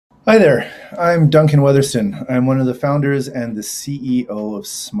Hi there, I'm Duncan Weatherston. I'm one of the founders and the CEO of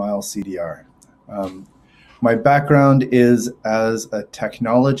Smile CDR. Um, my background is as a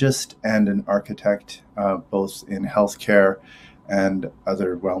technologist and an architect, both in healthcare and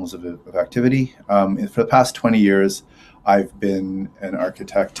other realms of activity. For the past 20 years, I've been an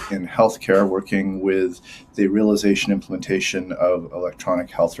architect in healthcare, working with the realization implementation of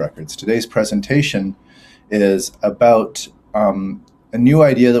electronic health records. Today's presentation is about a new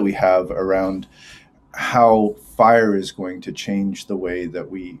idea that we have around how fire is going to change the way that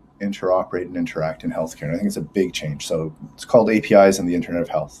we interoperate and interact in healthcare. And I think it's a big change. So it's called APIs and the Internet of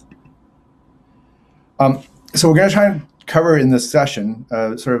Health. So we're going to try and cover in this session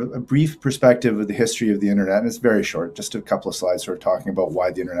sort of a brief perspective of the history of the internet, and it's very short, just a couple of slides sort of talking about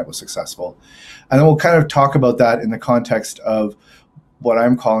why the internet was successful. And then we'll kind of talk about that in the context of what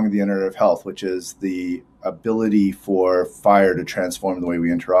I'm calling the Internet of Health, which is the ability for fire to transform the way we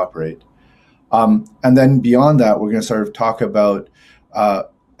interoperate. And then beyond that, we're going to sort of talk about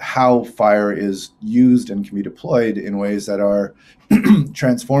how fire is used and can be deployed in ways that are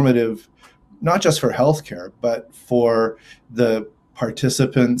transformative, not just for healthcare, but for the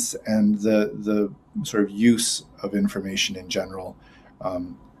participants and the sort of use of information in general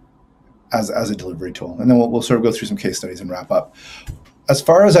as a delivery tool. And then we'll sort of go through some case studies and wrap up. As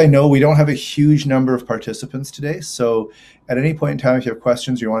far as I know, we don't have a huge number of participants today. So at any point in time, if you have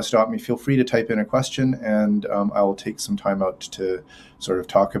questions or you want to stop me, feel free to type in a question, and I will take some time out to sort of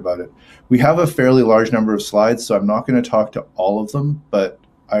talk about it. We have a fairly large number of slides, so I'm not going to talk to all of them, but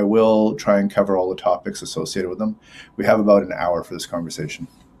I will try and cover all the topics associated with them. We have about an hour for this conversation.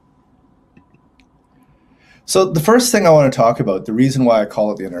 So the first thing I want to talk about, the reason why I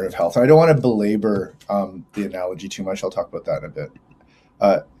call it the Internet of Health, and I don't want to belabor the analogy too much, I'll talk about that in a bit,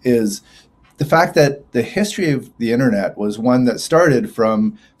 is the fact that the history of the internet was one that started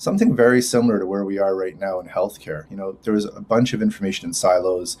from something very similar to where we are right now in healthcare. You know, there was a bunch of information in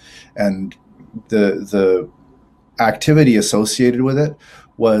silos, and the activity associated with it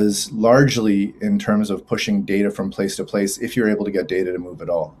was largely in terms of pushing data from place to place, if you're able to get data to move at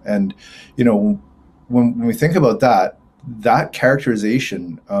all. And, you know, when we think about that, that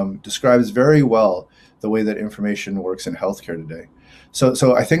characterization describes very well the way that information works in healthcare today.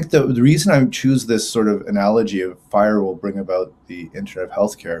 So I think the reason I choose this sort of analogy of fire will bring about the Internet of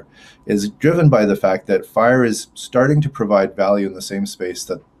Healthcare is driven by the fact that fire is starting to provide value in the same space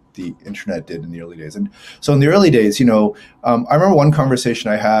that the internet did in the early days. And so in the early days, you know, I remember one conversation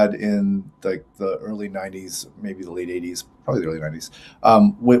I had in the early 90s, maybe the late 80s, probably the early 90s,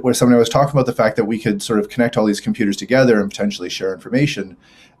 where somebody was talking about the fact that we could sort of connect all these computers together and potentially share information.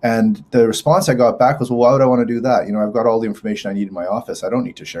 And the response I got back was, well, why would I want to do that? You know, I've got all the information I need in my office. I don't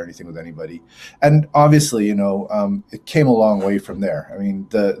need to share anything with anybody. And obviously, you know, it came a long way from there. I mean,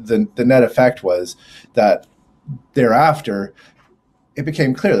 the net effect was that thereafter, it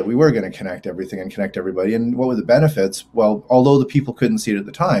became clear that we were going to connect everything and connect everybody. And what were the benefits? Well, although the people couldn't see it at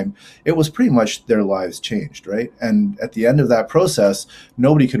the time, it was pretty much their lives changed, right? And at the end of that process,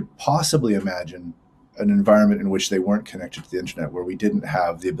 nobody could possibly imagine an environment in which they weren't connected to the internet, where we didn't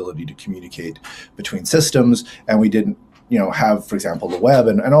have the ability to communicate between systems, and we didn't, you know, have, for example, the web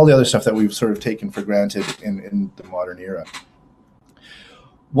and all the other stuff that we've sort of taken for granted in the modern era.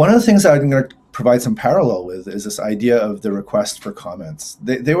 One of the things that I'm going to provide some parallel with is this idea of the request for comments.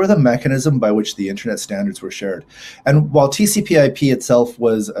 They were the mechanism by which the internet standards were shared. And while TCP/IP itself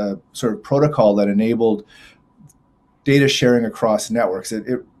was a sort of protocol that enabled data sharing across networks, it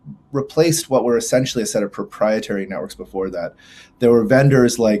replaced what were essentially a set of proprietary networks before that. There were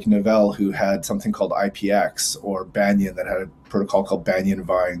vendors like Novell who had something called IPX, or Banyan that had a protocol called Banyan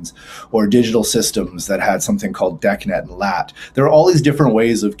Vines, or Digital Systems that had something called DECnet and LAT. There are all these different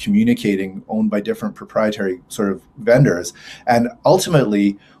ways of communicating owned by different proprietary sort of vendors. And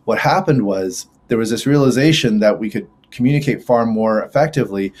ultimately, what happened was there was this realization that we could communicate far more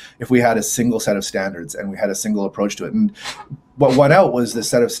effectively if we had a single set of standards and we had a single approach to it. And what won out was this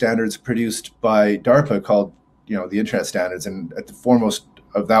set of standards produced by DARPA called, you know, the Internet Standards, and at the foremost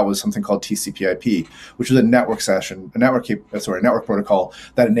of that was something called TCP/IP, which was a network protocol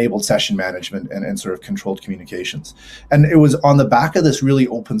that enabled session management and sort of controlled communications. And it was on the back of this really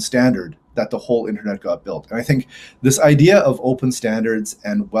open standard that the whole internet got built. And I think this idea of open standards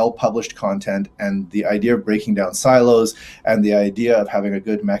and well-published content, and the idea of breaking down silos, and the idea of having a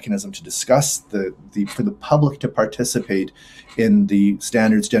good mechanism to discuss for the public to participate in the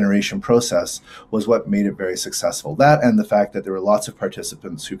standards generation process was what made it very successful. That, and the fact that there were lots of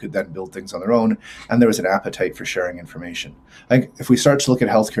participants who could then build things on their own, and there was an appetite for sharing information. I think if we start to look at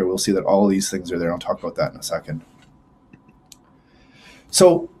healthcare, we'll see that all of these things are there. I'll talk about that in a second.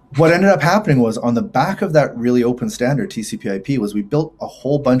 So what ended up happening was, on the back of that really open standard TCP/IP, was we built a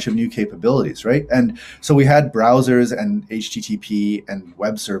whole bunch of new capabilities, right? And so we had browsers and HTTP and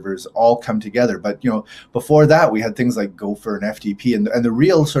web servers all come together. But before that, we had things like Gopher and FTP, and the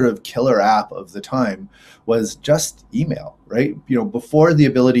real sort of killer app of the time was just email, right? Before the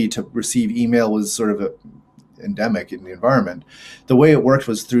ability to receive email was sort of endemic in the environment, the way it worked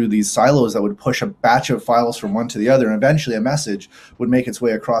was through these silos that would push a batch of files from one to the other, and eventually a message would make its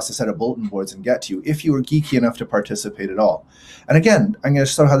way across a set of bulletin boards and get to you if you were geeky enough to participate at all. And again, I'm going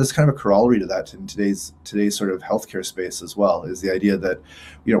to show how there's kind of a corollary to that in today's sort of healthcare space as well, is the idea that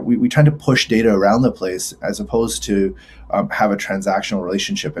we tend to push data around the place as opposed to have a transactional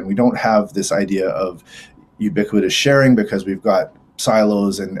relationship, and we don't have this idea of ubiquitous sharing because we've got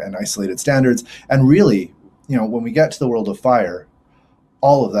silos and isolated standards. And really, when we get to the world of FHIR,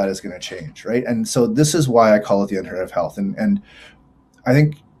 all of that is going to change, right? And so this is why I call it the Internet of Health. And I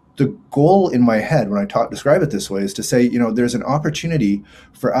think the goal in my head when I describe it this way is to say, there's an opportunity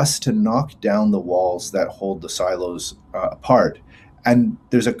for us to knock down the walls that hold the silos apart. And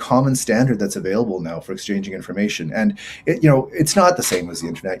there's a common standard that's available now for exchanging information. And it's not the same as the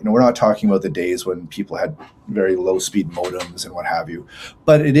internet. We're not talking about the days when people had very low speed modems and what have you,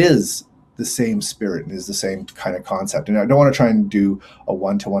 but it is the same spirit and is the same kind of concept. And I don't want to try and do a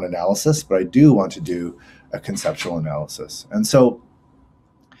one-to-one analysis, but I do want to do a conceptual analysis. And so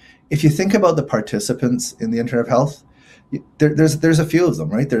if you think about the participants in the Internet of Health, there's a few of them,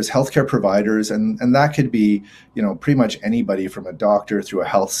 right? There's healthcare providers, and that could be, pretty much anybody from a doctor through a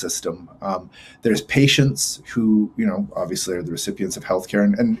health system. There's patients who, obviously are the recipients of healthcare.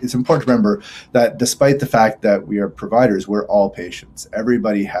 And it's important to remember that despite the fact that we are providers, we're all patients.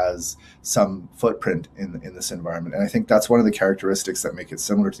 Everybody has some footprint in this environment. And I think that's one of the characteristics that make it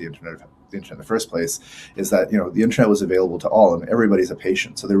similar to the Internet in the first place, is that the internet was available to all and everybody's a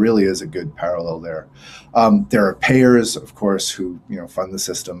patient. So there really is a good parallel there. There are payers, of course, who fund the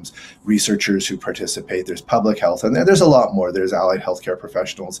systems, researchers who participate. There's public health, and there's a lot more. There's allied healthcare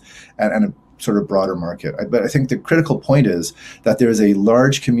professionals and a sort of broader market. But I think the critical point is that there is a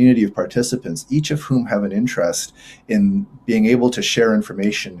large community of participants, each of whom have an interest in being able to share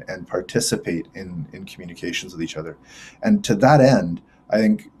information and participate in communications with each other. And to that end, I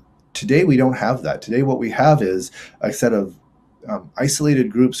think today we don't have that. Today what we have is a set of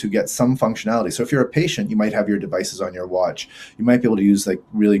isolated groups who get some functionality. So if you're a patient, you might have your devices on your watch. You might be able to use like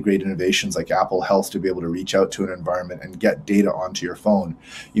really great innovations like Apple Health to be able to reach out to an environment and get data onto your phone.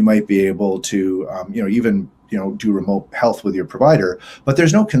 You might be able to even do remote health with your provider, but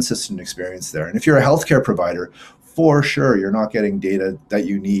there's no consistent experience there. And if you're a healthcare provider, for sure, you're not getting data that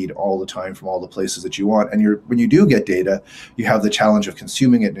you need all the time from all the places that you want. And when you do get data, you have the challenge of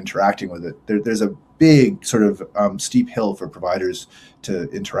consuming it and interacting with it. There's a big sort of steep hill for providers to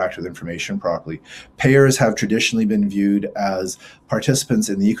interact with information properly. Payers have traditionally been viewed as participants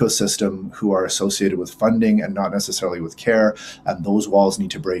in the ecosystem who are associated with funding and not necessarily with care, and those walls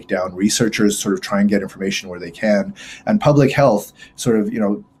need to break down. Researchers sort of try and get information where they can, and public health sort of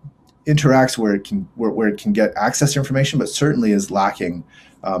interacts where it can get access to information, but certainly is lacking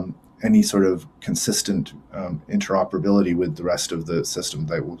any sort of consistent interoperability with the rest of the system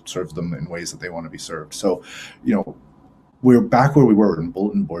that will serve them in ways that they want to be served. So, we're back where we were in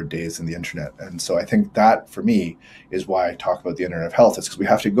bulletin board days in the internet. And so I think that, for me, is why I talk about the Internet of Health. It's because we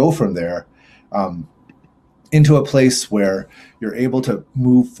have to go from there into a place where you're able to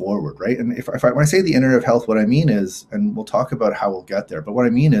move forward, right? And when I say the Internet of Health, what I mean is, and we'll talk about how we'll get there, but what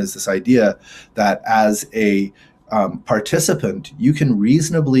I mean is this idea that as a participant, you can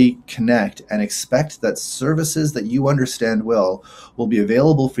reasonably connect and expect that services that you understand will be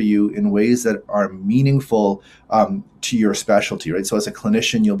available for you in ways that are meaningful to your specialty, right? So as a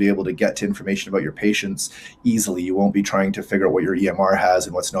clinician, you'll be able to get to information about your patients easily. You won't be trying to figure out what your EMR has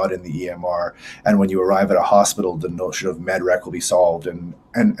and what's not in the EMR. And when you arrive at a hospital, the notion of MedRec will be solved.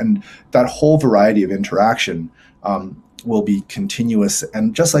 And that whole variety of interaction will be continuous,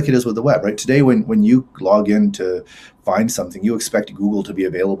 and just like it is with the web, right? Today, when you log in to find something, you expect Google to be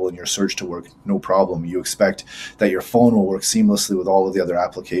available in your search to work, no problem. You expect that your phone will work seamlessly with all of the other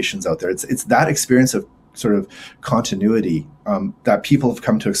applications out there. It's that experience of sort of continuity that people have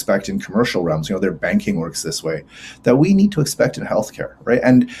come to expect in commercial realms. Their banking works this way, that we need to expect in healthcare, right?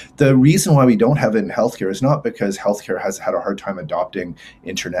 And the reason why we don't have it in healthcare is not because healthcare has had a hard time adopting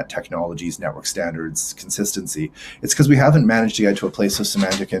internet technologies, network standards, consistency. It's because we haven't managed to get to a place of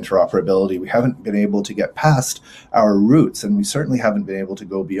semantic interoperability. We haven't been able to get past our roots, and we certainly haven't been able to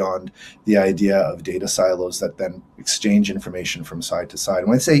go beyond the idea of data silos that then exchange information from side to side. And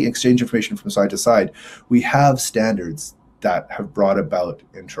when I say exchange information from side to side, we have standards that have brought about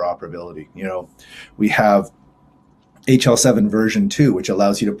interoperability. You know, we have HL7 version 2, which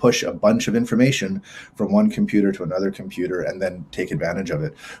allows you to push a bunch of information from one computer to another computer and then take advantage of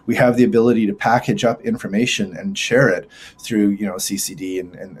it. We have the ability to package up information and share it through, you know, CCD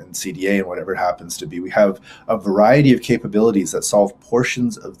and CDA and whatever it happens to be. We have a variety of capabilities that solve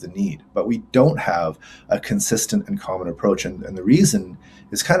portions of the need, but we don't have a consistent and common approach. And the reason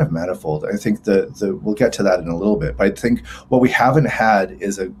is kind of manifold. I think we'll get to that in a little bit, but I think what we haven't had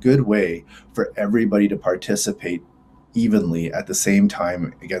is a good way for everybody to participate evenly at the same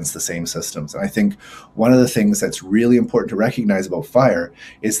time against the same systems. And I think one of the things that's really important to recognize about FHIR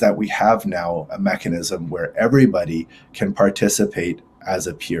is that we have now a mechanism where everybody can participate as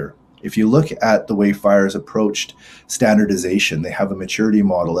a peer. If you look at the way FHIR has approached standardization, they have a maturity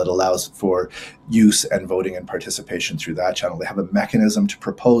model that allows for use and voting and participation through that channel. They have a mechanism to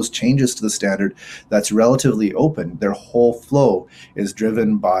propose changes to the standard that's relatively open. Their whole flow is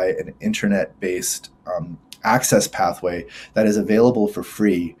driven by an internet-based access pathway that is available for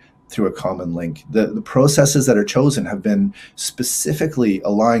free through a common link. The processes that are chosen have been specifically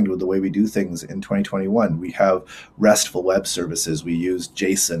aligned with the way we do things in 2021. We have RESTful web services. We use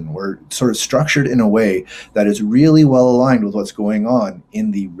JSON. We're sort of structured in a way that is really well aligned with what's going on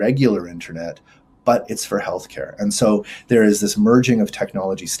in the regular internet, but it's for healthcare. And so there is this merging of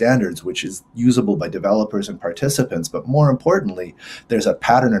technology standards, which is usable by developers and participants. But more importantly, there's a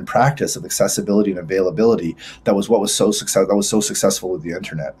pattern and practice of accessibility and availability that was so successful with the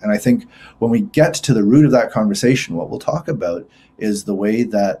internet. And I think when we get to the root of that conversation, what we'll talk about is the way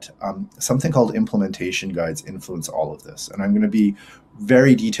that something called implementation guides influence all of this. And I'm going to be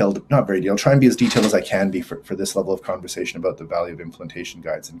very detailed, not very detailed, try and be as detailed as I can be for this level of conversation about the value of implementation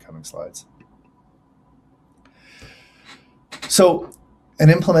guides in coming slides. So an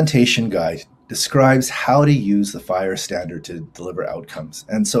implementation guide describes how to use the FHIR standard to deliver outcomes.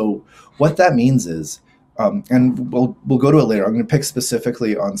 And so what that means is, and we'll go to it later, I'm going to pick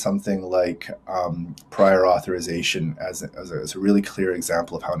specifically on something like prior authorization as a really clear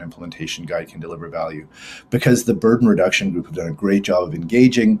example of how an implementation guide can deliver value, because the burden reduction group have done a great job of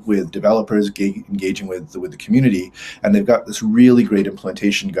engaging with developers, engaging with the community, and they've got this really great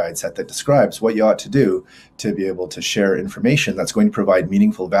implementation guide set that describes what you ought to do to be able to share information that's going to provide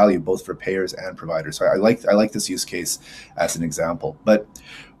meaningful value both for payers and providers. So I like this use case as an example. But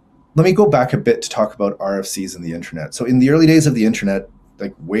let me go back a bit to talk about RFCs and the internet. So in the early days of the internet,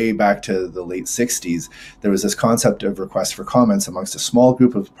 like way back to the late 60s, there was this concept of requests for comments amongst a small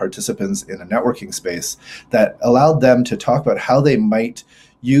group of participants in a networking space that allowed them to talk about how they might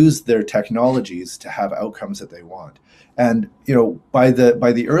use their technologies to have outcomes that they want. And you know, by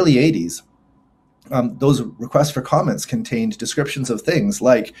the early 80s, those requests for comments contained descriptions of things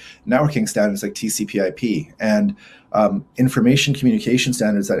like networking standards like TCP/IP and information communication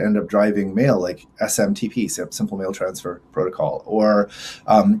standards that end up driving mail, like SMTP, Simple Mail Transfer Protocol, or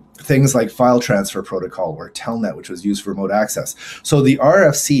things like File Transfer Protocol, or Telnet, which was used for remote access. So the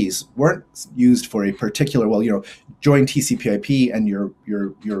RFCs weren't used for a particular, well, you know, join TCP/IP and your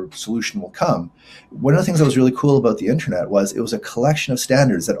solution will come. One of the things that was really cool about the internet was it was a collection of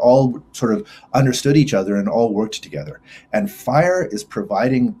standards that all sort of understood each other and all worked together. And FHIR is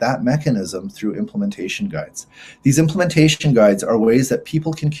providing that mechanism through implementation guides. These implementation guides are ways that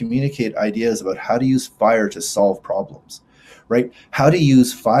people can communicate ideas about how to use FHIR to solve problems, right? How to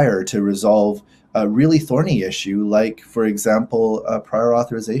use FHIR to resolve a really thorny issue, like, for example, prior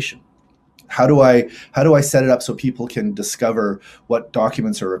authorization. How do I set it up so people can discover what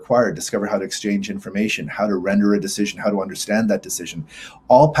documents are required, discover how to exchange information, how to render a decision, how to understand that decision,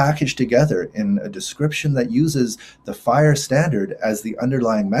 all packaged together in a description that uses the FHIR standard as the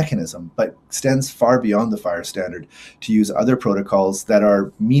underlying mechanism, but extends far beyond the FHIR standard to use other protocols that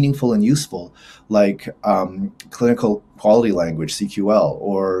are meaningful and useful, like clinical quality language, CQL,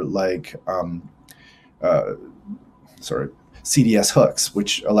 or like, CDS hooks,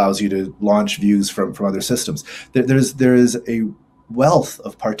 which allows you to launch views from other systems. There is a wealth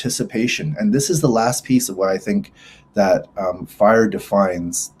of participation, and this is the last piece of what I think that FHIR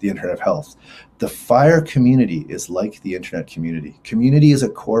defines the Internet of Health. The FHIR community is like the internet community. Community is a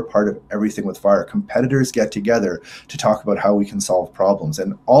core part of everything with FHIR. Competitors get together to talk about how we can solve problems.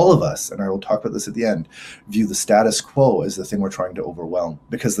 And all of us, and I will talk about this at the end, view the status quo as the thing we're trying to overwhelm,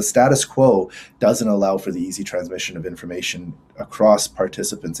 because the status quo doesn't allow for the easy transmission of information across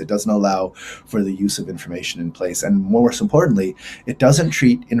participants. It doesn't allow for the use of information in place. And most importantly, it doesn't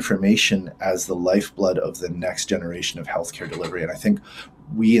treat information as the lifeblood of the next generation of healthcare delivery. And I think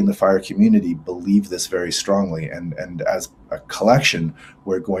we in the FHIR community believe this very strongly, and as a collection,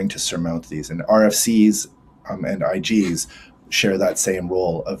 we're going to surmount these. And RFCs and IGs share that same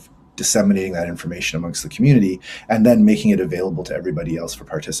role of disseminating that information amongst the community and then making it available to everybody else for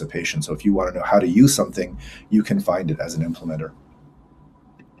participation. So if you want to know how to use something, you can find it as an implementer.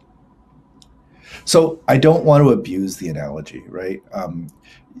 So I don't want to abuse the analogy, right?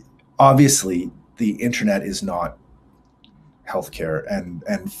 Obviously, the internet is not healthcare,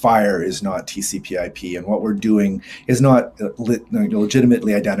 and fire is not TCP/IP, and what we're doing is not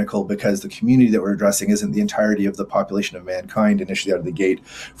legitimately identical, because the community that we're addressing isn't the entirety of the population of mankind initially out of the gate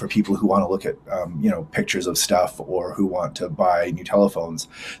for people who want to look at pictures of stuff or who want to buy new telephones.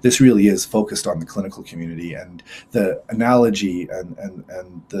 This really is focused on the clinical community, and the analogy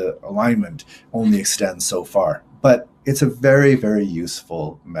and the alignment only extends so far. But it's a very, very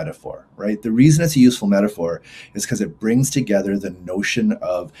useful metaphor, right? The reason it's a useful metaphor is because it brings together the notion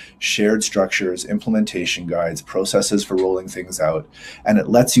of shared structures, implementation guides, processes for rolling things out, and it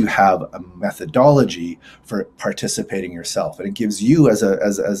lets you have a methodology for participating yourself. And it gives you, as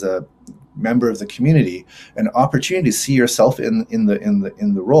a member of the community, an opportunity to see yourself in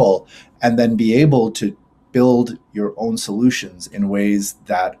the role, and then be able to build your own solutions in ways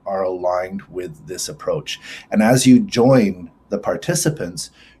that are aligned with this approach. And as you join the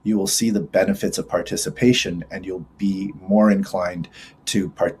participants, you will see the benefits of participation, and you'll be more inclined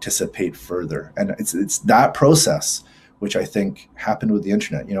to participate further. And it's that process which I think happened with the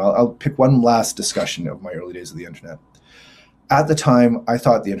internet. I'll pick one last discussion of my early days of the internet. At the time, I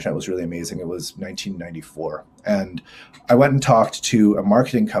thought the internet was really amazing. It was 1994. And I went and talked to a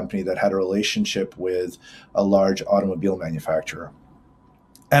marketing company that had a relationship with a large automobile manufacturer.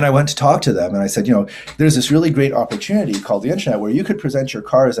 And I went to talk to them, and I said, there's this really great opportunity called the internet where you could present your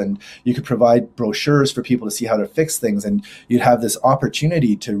cars and you could provide brochures for people to see how to fix things. And you'd have this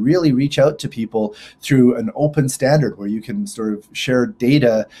opportunity to really reach out to people through an open standard where you can sort of share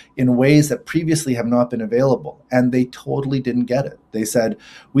data in ways that previously have not been available. And they totally didn't get it. They said,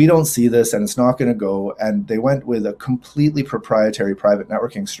 we don't see this and it's not going to go. And they went with a completely proprietary private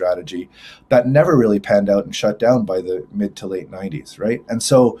networking strategy that never really panned out and shut down by the mid to late 90s, right? And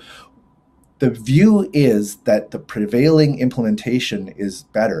so the view is that the prevailing implementation is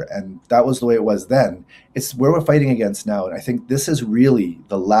better, and that was the way it was then. It's where we're fighting against now. And I think this is really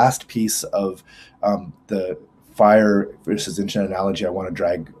the last piece of the fire versus internet analogy I want to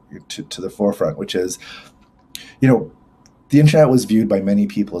drag to the forefront, which is, the internet was viewed by many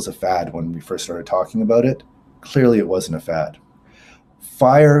people as a fad when we first started talking about it. Clearly, it wasn't a fad.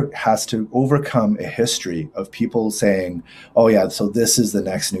 Fire has to overcome a history of people saying, oh yeah, so this is the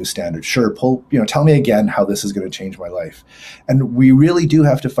next new standard. Sure, tell me again how this is going to change my life. And we really do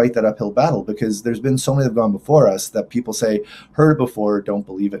have to fight that uphill battle, because there's been so many that have gone before us that people say, heard it before, don't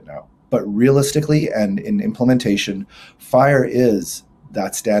believe it now. But realistically and in implementation, fire is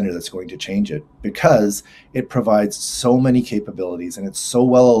that standard that's going to change it, because it provides so many capabilities and it's so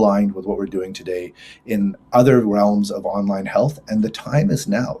well aligned with what we're doing today in other realms of online health. And the time is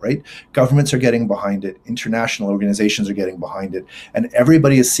now, right? Governments are getting behind it. International organizations are getting behind it. And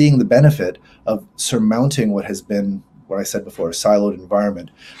everybody is seeing the benefit of surmounting what has been, what I said before, a siloed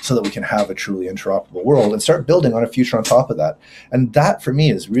environment, so that we can have a truly interoperable world and start building on a future on top of that. And that, for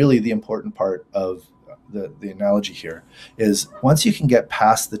me, is really the important part of the analogy here, is once you can get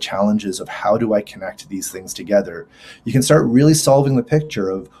past the challenges of how do I connect these things together, you can start really solving the picture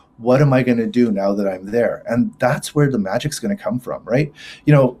of what am I going to do now that I'm there? And that's where the magic's going to come from, right?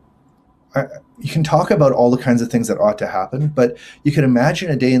 You can talk about all the kinds of things that ought to happen, but you can imagine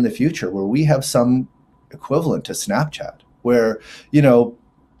a day in the future where we have some equivalent to Snapchat, where,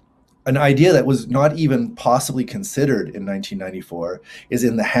 an idea that was not even possibly considered in 1994 is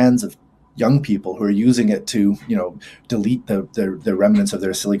in the hands of young people who are using it to, delete the remnants of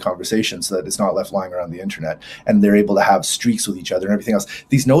their silly conversations so that it's not left lying around the internet, and they're able to have streaks with each other and everything else.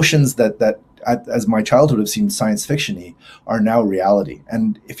 These notions that as my childhood have seemed science fiction-y are now reality.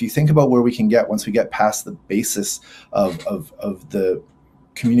 And if you think about where we can get once we get past the basis of the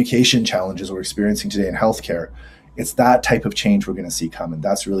communication challenges we're experiencing today in healthcare, it's that type of change we're going to see come. And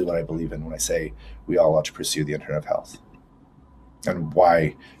that's really what I believe in when I say we all ought to pursue the Internet of Health, and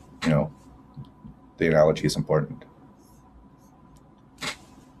why, the analogy is important.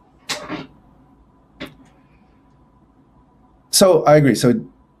 So I agree. So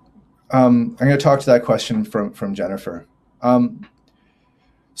I'm going to talk to that question from Jennifer.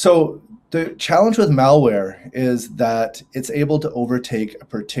 So the challenge with malware is that it's able to overtake a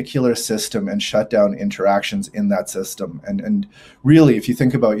particular system and shut down interactions in that system. And really, if you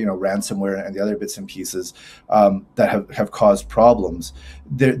think about ransomware and the other bits and pieces that have caused problems,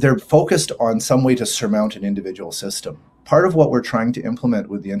 they're focused on some way to surmount an individual system. part of what we're trying to implement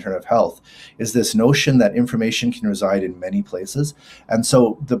with the Internet of Health is this notion that information can reside in many places. And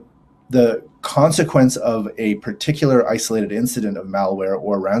so the consequence of a particular isolated incident of malware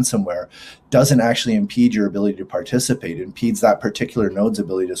or ransomware doesn't actually impede your ability to participate. It impedes that particular node's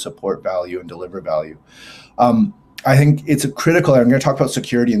ability to support value and deliver value. I think it's a critical. I'm going to talk about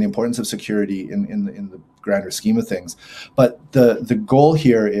security and the importance of security in the grander scheme of things. But the goal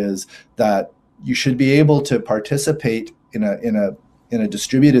here is that you should be able to participate in a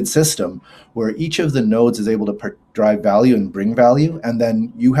distributed system where each of the nodes is able to drive value and bring value, and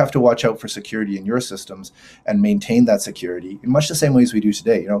then you have to watch out for security in your systems and maintain that security in much the same ways we do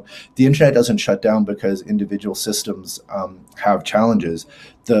today. The internet doesn't shut down because individual systems have challenges.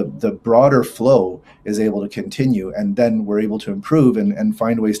 The broader flow is able to continue, and then we're able to improve and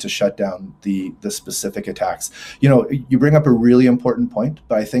find ways to shut down the specific attacks. You bring up a really important point,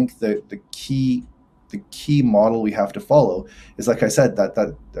 but I think the key model we have to follow is, like I said,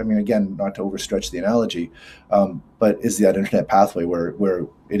 that I mean, again, not to overstretch the analogy, but is that internet pathway where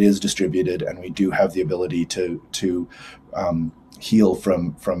it is distributed and we do have the ability to heal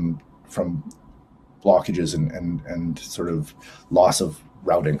from blockages and sort of loss of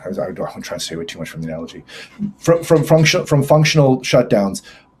routing. I'm trying to stay away too much from the analogy. From functional shutdowns,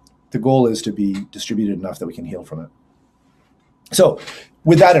 the goal is to be distributed enough that we can heal from it. So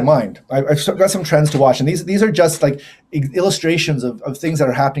with that in mind, I've got some trends to watch, and these are just like illustrations of things that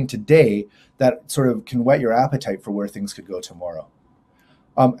are happening today that sort of can whet your appetite for where things could go tomorrow.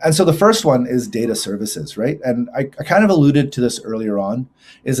 And so the first one is data services, right? And I kind of alluded to this earlier on,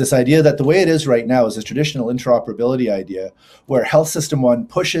 is this idea that the way it is right now is a traditional interoperability idea where health system 1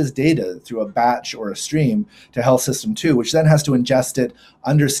 pushes data through a batch or a stream to health system 2, which then has to ingest it,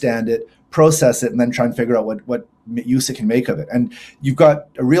 understand it, process it, and then try and figure out what use it can make of it. And you've got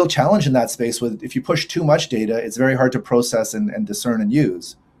a real challenge in that space with, if you push too much data, it's very hard to process and discern and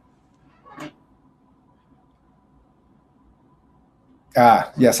use.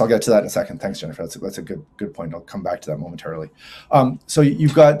 Yes, I'll get to that in a second. Thanks, Jennifer. That's a good point. I'll come back to that momentarily. So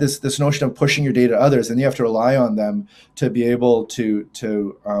you've got this notion of pushing your data to others, and you have to rely on them to be able to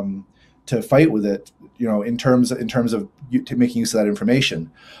fight with it, in terms of making use of that information.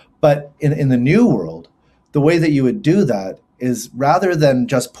 But in the new world, the way that you would do that is, rather than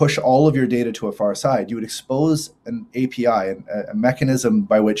just push all of your data to a far side, you would expose an API, a mechanism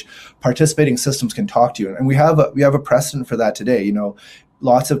by which participating systems can talk to you. And we have a precedent for that today.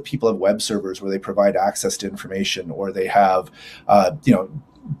 Lots of people have web servers where they provide access to information, or they have,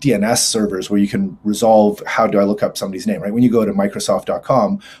 DNS servers where you can resolve, how do I look up somebody's name, right? When you go to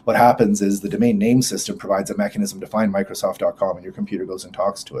Microsoft.com, what happens is the domain name system provides a mechanism to find Microsoft.com, and your computer goes and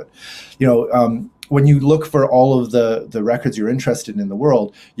talks to it. When you look for all of the records you're interested in the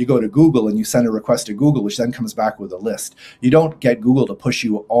world, you go to Google and you send a request to Google, which then comes back with a list. You don't get Google to push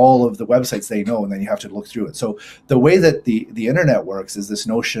you all of the websites they know, and then you have to look through it. So the way that the internet works is this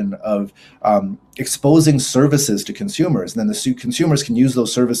notion of exposing services to consumers, and then the consumers can use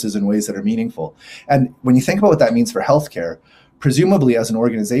those services in ways that are meaningful. And when you think about what that means for healthcare, presumably as an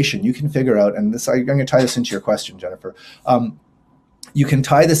organization, you can figure out, and this, I'm going to tie this into your question, Jennifer, you can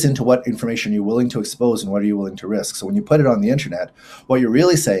tie this into what information you're willing to expose and what are you willing to risk. So when you put it on the internet, what you're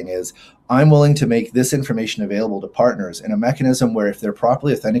really saying is, I'm willing to make this information available to partners in a mechanism where, if they're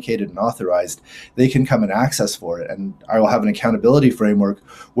properly authenticated and authorized, they can come and access for it. And I will have an accountability framework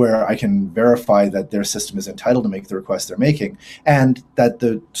where I can verify that their system is entitled to make the request they're making, and that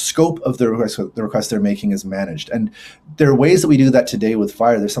the scope of the request they're making is managed. And there are ways that we do that today with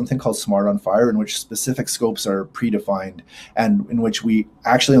FHIR. There's something called Smart on FHIR, in which specific scopes are predefined, and in which we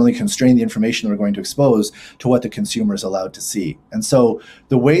actually only constrain the information we're going to expose to what the consumer is allowed to see. And so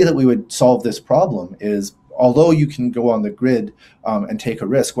the way that we would solve this problem is, although you can go on the grid and take a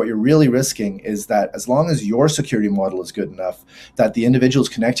risk, what you're really risking is that, as long as your security model is good enough, that the individuals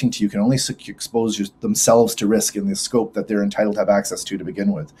connecting to you can only expose themselves to risk in the scope that they're entitled to have access to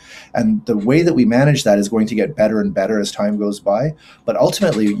begin with. And the way that we manage that is going to get better and better as time goes by. But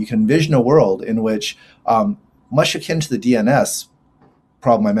ultimately, you can envision a world in which, much akin to the DNS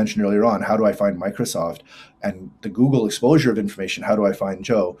problem I mentioned earlier on, how do I find Microsoft, and the Google exposure of information, how do I find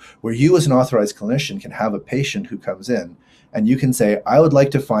Joe, where you as an authorized clinician can have a patient who comes in and you can say, I would like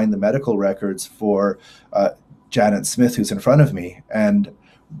to find the medical records for Janet Smith, who's in front of me, and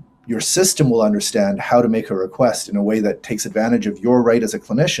your system will understand how to make a request in a way that takes advantage of your right as a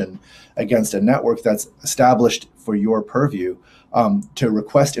clinician against a network that's established for your purview, to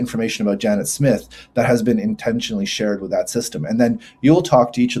request information about Janet Smith that has been intentionally shared with that system. And then you'll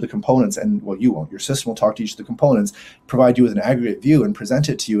talk to each of the components, and well, you won't. Your system will talk to each of the components, provide you with an aggregate view, and present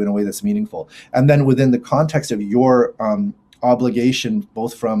it to you in a way that's meaningful. And then within the context of your obligation,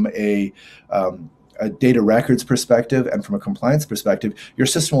 both from a data records perspective and from a compliance perspective, your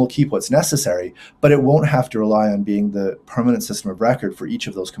system will keep what's necessary, but it won't have to rely on being the permanent system of record for each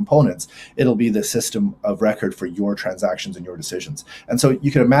of those components. It'll be the system of record for your transactions and your decisions. And so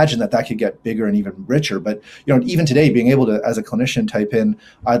you can imagine that that could get bigger and even richer. But even today, being able to, as a clinician, type in,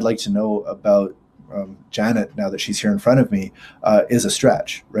 "I'd like to know about Janet," now that she's here in front of me, is a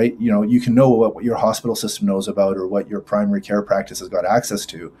stretch, right? You can know what your hospital system knows about or what your primary care practice has got access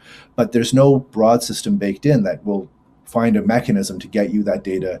to, but there's no broad system baked in that will find a mechanism to get you that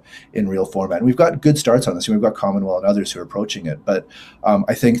data in real format. And we've got good starts on this. We've got Commonwealth and others who are approaching it, but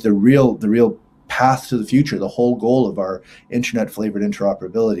I think the real path to the future, the whole goal of our internet-flavored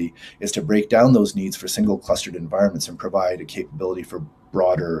interoperability, is to break down those needs for single clustered environments and provide a capability for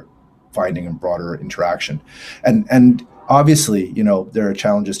broader finding and broader interaction. And obviously, there are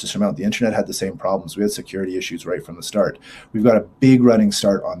challenges to surmount. The internet had the same problems. We had security issues right from the start. We've got a big running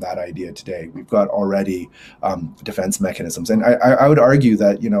start on that idea today. We've got already defense mechanisms. And I would argue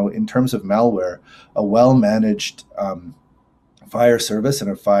that, in terms of malware, a well-managed fire service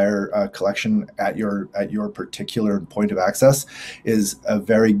and a fire collection at your particular point of access is a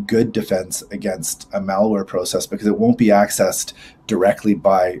very good defense against a malware process, because it won't be accessed directly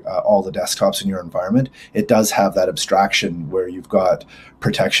by all the desktops in your environment. It does have that abstraction where you've got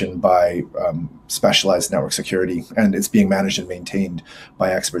protection by specialized network security, and it's being managed and maintained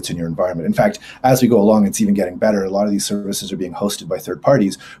by experts in your environment. In fact, as we go along, it's even getting better. A lot of these services are being hosted by third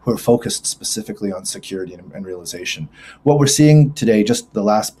parties who are focused specifically on security and realization. What we're seeing today, just the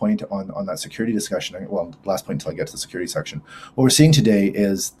last point on that security discussion, well, last point until I get to the security section, what we're seeing today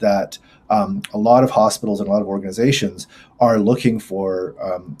is that a lot of hospitals and a lot of organizations are looking for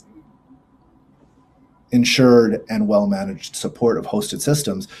insured and well-managed support of hosted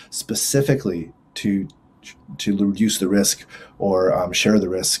systems, specifically to reduce the risk or share the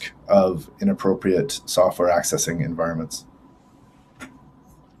risk of inappropriate software accessing environments.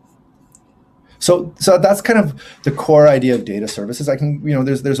 So that's kind of the core idea of data services.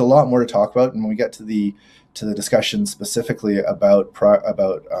 There's a lot more to talk about, and when we get to the discussion specifically about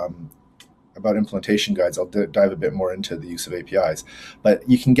implementation guides, I'll dive a bit more into the use of APIs. But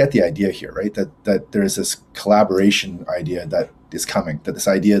you can get the idea here, right? That there's this collaboration idea that is coming, that this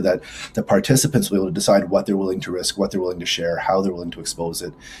idea that the participants will be able to decide what they're willing to risk, what they're willing to share, how they're willing to expose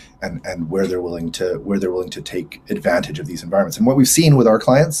it, and where they're willing to take advantage of these environments. And what we've seen with our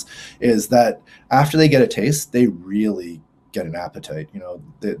clients is that after they get a taste, they really get an appetite.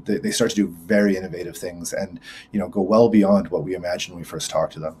 They start to do very innovative things and go well beyond what we imagined when we first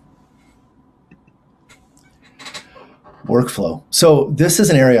talked to them. Workflow. So this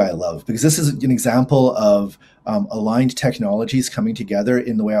is an area I love, because this is an example of aligned technologies coming together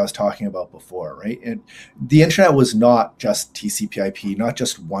in the way I was talking about before, right? And the internet was not just TCP/IP, not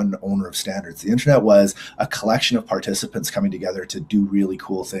just one owner of standards. The internet was a collection of participants coming together to do really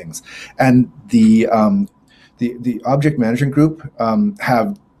cool things. And the object management group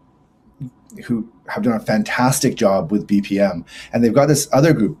who have done a fantastic job with BPM, and they've got this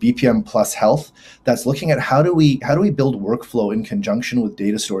other group, BPM Plus Health, that's looking at how do we build workflow in conjunction with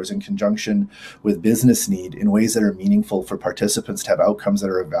data stores, in conjunction with business need, in ways that are meaningful for participants to have outcomes that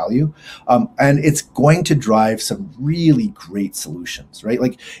are of value. And it's going to drive some really great solutions, right?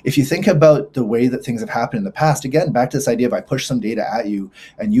 Like if you think about the way that things have happened in the past, again, back to this idea of I push some data at you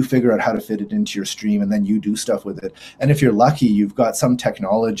and you figure out how to fit it into your stream, and then you do stuff with it. And if you're lucky, you've got some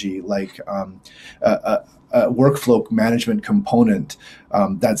technology like a workflow management component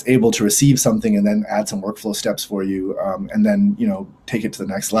that's able to receive something and then add some workflow steps for you, and then take it to the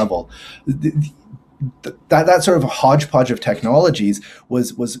next level. That sort of hodgepodge of technologies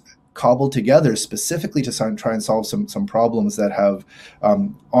was cobbled together specifically to try and solve some problems that have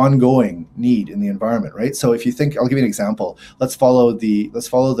ongoing need in the environment, right? So if you think, I'll give you an example. Let's follow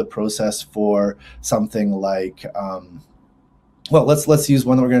the process for something like well, let's use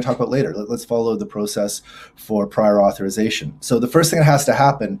one that we're going to talk about later. Let's follow the process for prior authorization. So the first thing that has to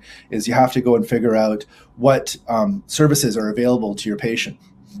happen is you have to go and figure out what services are available to your patient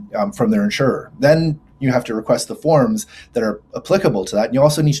from their insurer. Then you have to request the forms that are applicable to that. And you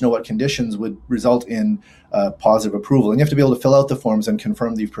also need to know what conditions would result in positive approval. And you have to be able to fill out the forms and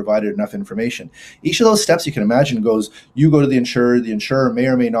confirm that you've provided enough information. Each of those steps, you can imagine, goes, you go to the insurer may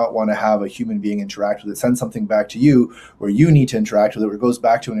or may not want to have a human being interact with it, send something back to you where you need to interact with it, or it goes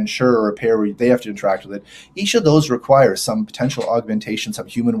back to an insurer or a payer where they have to interact with it. Each of those requires some potential augmentation, some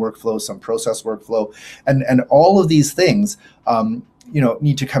human workflow, some process workflow, and all of these things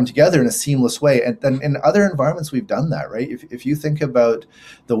need to come together in a seamless way. And then in other environments, we've done that, right? If you think about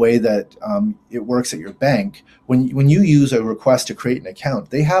the way that it works at your bank, when you use a request to create an account,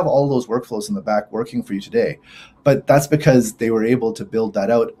 they have all those workflows in the back working for you today. But that's because they were able to build that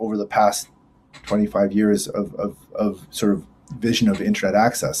out over the past 25 years of sort of vision of internet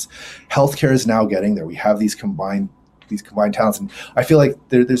access. Healthcare is now getting there. We have these combined talents. And I feel like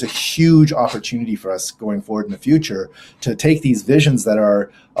there's a huge opportunity for us going forward in the future to take these visions that are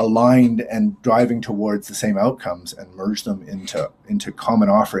aligned and driving towards the same outcomes and merge them into common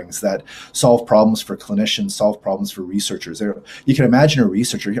offerings that solve problems for clinicians, solve problems for researchers. You can imagine a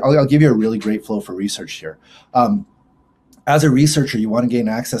researcher. I'll give you a really great flow for research here. As a researcher, you want to gain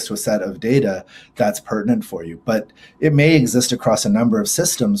access to a set of data that's pertinent for you, but it may exist across a number of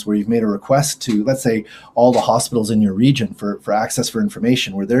systems where you've made a request to, let's say, all the hospitals in your region for access for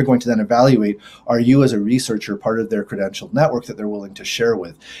information, where they're going to then evaluate, are you as a researcher part of their credentialed network that they're willing to share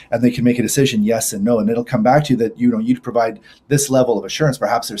with? And they can make a decision, yes and no, and it'll come back to you that you'd provide this level of assurance.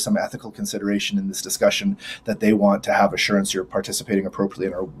 Perhaps there's some ethical consideration in this discussion that they want to have assurance you're participating appropriately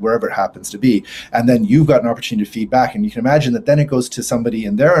in, or wherever it happens to be. And then you've got an opportunity to feed back, and you can imagine that then it goes to somebody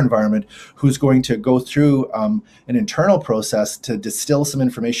in their environment who's going to go through an internal process to distill some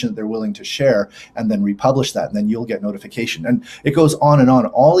information that they're willing to share and then republish that, and then you'll get notification. And it goes on and on.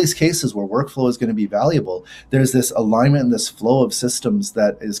 All these cases where workflow is going to be valuable, there's this alignment and this flow of systems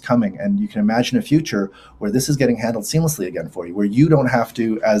that is coming. And you can imagine a future where this is getting handled seamlessly again for you, where you don't have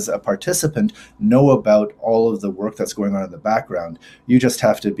to, as a participant, know about all of the work that's going on in the background. You just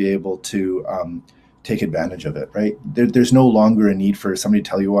have to be able to take advantage of it, right? There's no longer a need for somebody to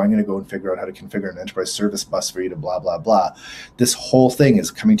tell you, oh, I'm going to go and figure out how to configure an enterprise service bus for you to blah, blah, blah. This whole thing is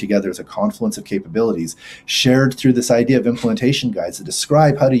coming together as a confluence of capabilities shared through this idea of implementation guides that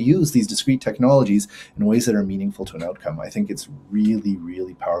describe how to use these discrete technologies in ways that are meaningful to an outcome. I think it's really,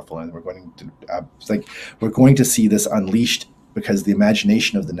 really powerful. And we're going to see this unleashed, because the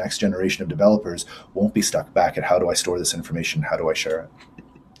imagination of the next generation of developers won't be stuck back at how do I store this information? How do I share it?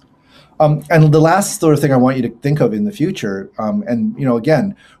 And the last sort of thing I want you to think of in the future,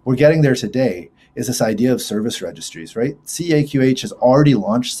 again, we're getting there today, is this idea of service registries, right? CAQH has already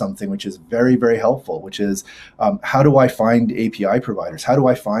launched something which is very, very helpful, which is how do I find API providers? How do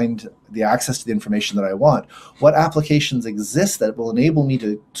I find the access to the information that I want? What applications exist that will enable me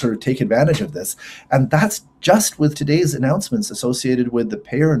to sort of take advantage of this? And that's just with today's announcements associated with the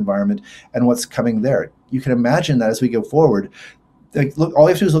payer environment and what's coming there. You can imagine that as we go forward, look, all you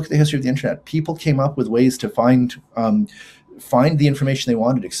have to do is look at the history of the internet. People came up with ways to find the information they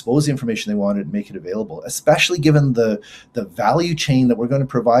wanted, expose the information they wanted, and make it available, especially given the value chain that we're going to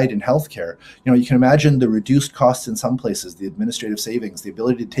provide in healthcare. You can imagine the reduced costs in some places, the administrative savings, the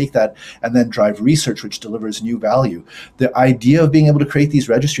ability to take that and then drive research, which delivers new value. The idea of being able to create these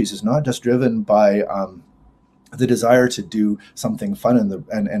registries is not just driven by the desire to do something fun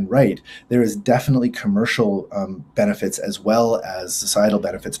and right. There is definitely commercial benefits as well as societal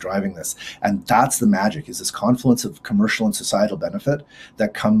benefits driving this. And that's the magic, is this confluence of commercial and societal benefit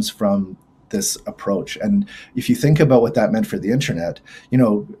that comes from this approach. And if you think about what that meant for the internet,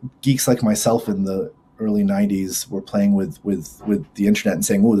 geeks like myself in the early 90s were playing with the internet and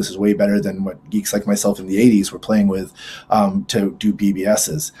saying, oh, this is way better than what geeks like myself in the 80s were playing with to do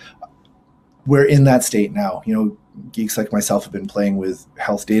BBSs. We're in that state now. Geeks like myself have been playing with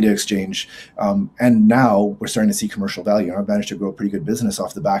health data exchange, and now we're starting to see commercial value. I've managed to grow a pretty good business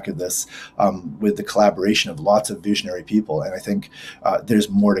off the back of this with the collaboration of lots of visionary people, and I think there's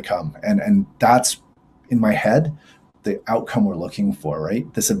more to come. And that's, in my head, the outcome we're looking for,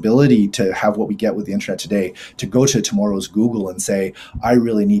 right? This ability to have what we get with the internet today, to go to tomorrow's Google and say, I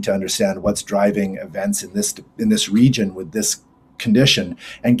really need to understand what's driving events in this region with this condition,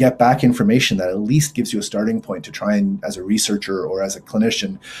 and get back information that at least gives you a starting point to try and, as a researcher or as a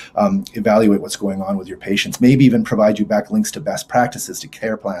clinician, evaluate what's going on with your patients, maybe even provide you back links to best practices, to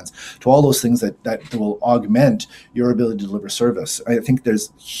care plans, to all those things that will augment your ability to deliver service. I think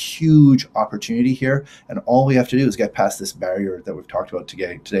there's huge opportunity here, and all we have to do is get past this barrier that we've talked about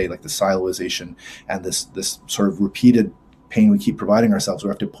today, like the siloization and this sort of repeated pain we keep providing ourselves. We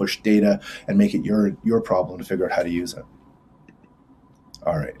have to push data and make it your problem to figure out how to use it.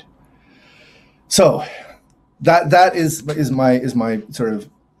 All right. So that is my sort of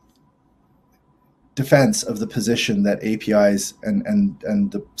defense of the position that APIs and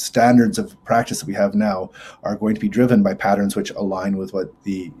the standards of practice that we have now are going to be driven by patterns which align with what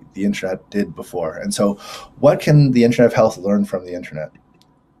the internet did before. And so what can the Internet of Health learn from the internet?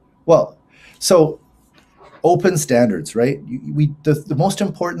 Well, so open standards, right? The most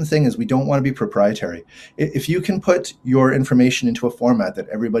important thing is we don't want to be proprietary. If you can put your information into a format that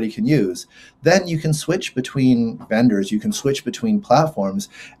everybody can use, then you can switch between vendors, you can switch between platforms,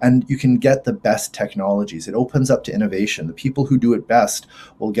 and you can get the best technologies. It opens up to innovation. The people who do it best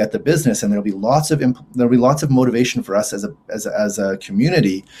will get the business, and there'll be lots of motivation for us as a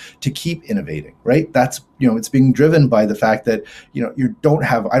community to keep innovating, right? That's, it's being driven by the fact that I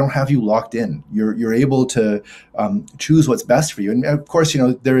don't have you locked in. You're able to choose what's best for you. And of course,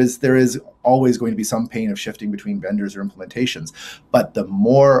 there is always going to be some pain of shifting between vendors or implementations. But the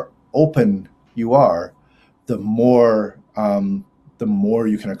more open you are, the more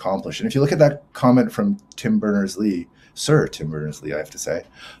you can accomplish. And if you look at that comment from Tim Berners-Lee, Sir Tim Berners-Lee, I have to say,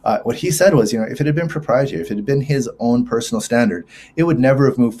 what he said was, if it had been proprietary, if it had been his own personal standard, it would never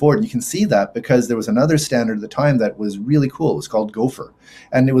have moved forward. And you can see that because there was another standard at the time that was really cool. It was called Gopher.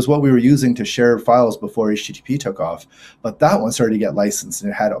 And it was what we were using to share files before HTTP took off. But that one started to get licensed,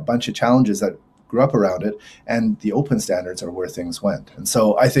 and it had a bunch of challenges that grew up around it. And the open standards are where things went. And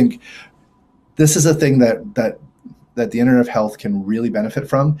so I think this is a thing that the Internet of Health can really benefit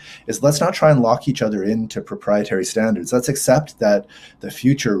from, is let's not try and lock each other into proprietary standards. Let's accept that the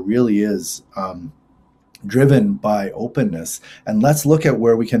future really is driven by openness, and let's look at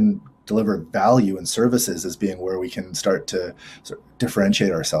where we can deliver value and services as being where we can start to sort of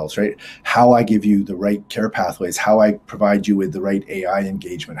differentiate ourselves, right? How I give you the right care pathways, how I provide you with the right AI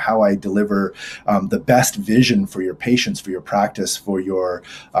engagement, how I deliver the best vision for your patients, for your practice, for your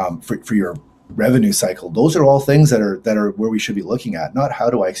revenue cycle. Those are all things that are where we should be looking at, not how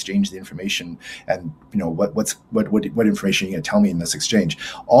do I exchange the information and what information are you going to tell me in this exchange.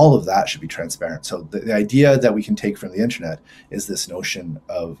 All of that should be transparent. So the idea that we can take from the internet is this notion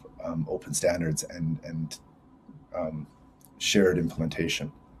of open standards and shared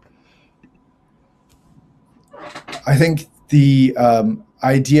implementation. I think the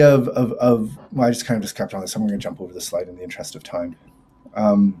idea of well, I just kept on this. I'm going to jump over the slide in the interest of time.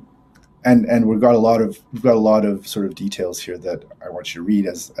 And we've got a lot of sort of details here that I want you to read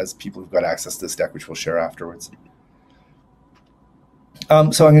as people who've got access to this deck, which we'll share afterwards. So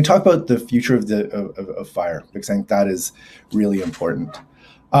I'm going to talk about the future of FHIR, because I think that is really important.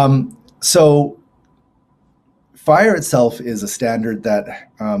 So FHIR itself is a standard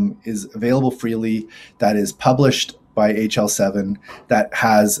that is available freely, that is published by HL7, that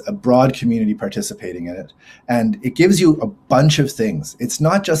has a broad community participating in it. And it gives you a bunch of things. It's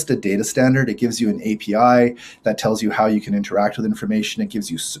not just a data standard. It gives you an API that tells you how you can interact with information. It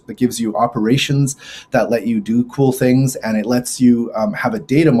gives you operations that let you do cool things. And it lets you have a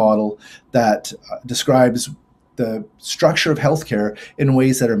data model that describes the structure of healthcare in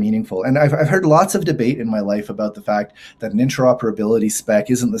ways that are meaningful. And I've heard lots of debate in my life about the fact that an interoperability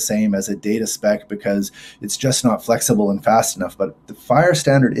spec isn't the same as a data spec because it's just not flexible and fast enough. But the FHIR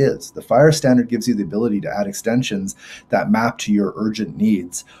standard is. The FHIR standard gives you the ability to add extensions that map to your urgent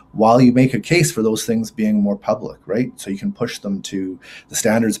needs while you make a case for those things being more public, right? So you can push them to the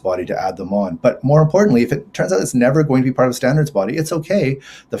standards body to add them on. But more importantly, if it turns out it's never going to be part of the standards body, it's okay.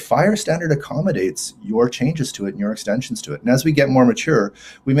 The FHIR standard accommodates your changes to it and your extensions to it. And as we get more mature,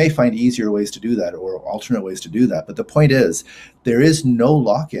 we may find easier ways to do that or alternate ways to do that. But the point is, there is no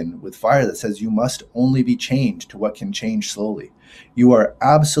lock-in with FHIR that says you must only be chained to what can change slowly. You are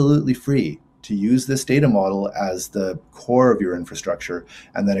absolutely free to use this data model as the core of your infrastructure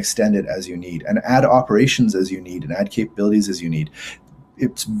and then extend it as you need and add operations as you need and add capabilities as you need.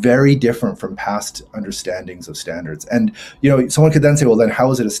 It's very different from past understandings of standards. And someone could then say, well, then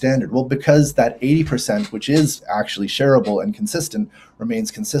how is it a standard? Well, because that 80%, which is actually shareable and consistent, remains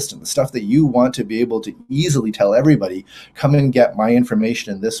consistent. The stuff that you want to be able to easily tell everybody, come and get my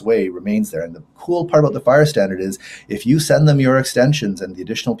information in this way, remains there. And the cool part about the FHIR standard is if you send them your extensions and the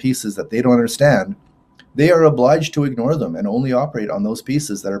additional pieces that they don't understand, they are obliged to ignore them and only operate on those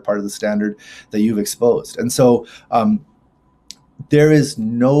pieces that are part of the standard that you've exposed. And so there is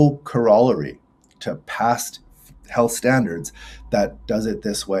no corollary to past health standards that does it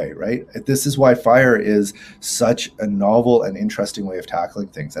this way, right? This is why FHIR is such a novel and interesting way of tackling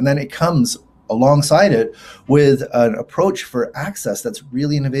things. And then it comes alongside it with an approach for access that's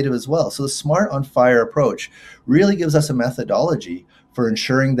really innovative as well. So the Smart on FHIR approach really gives us a methodology for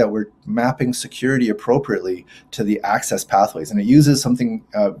ensuring that we're mapping security appropriately to the access pathways. And it uses something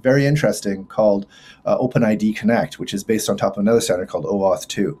very interesting called OpenID Connect, which is based on top of another standard called OAuth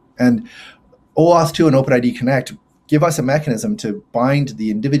 2. And OAuth 2 and OpenID Connect give us a mechanism to bind the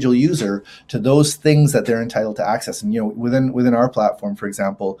individual user to those things that they're entitled to access. And within our platform, for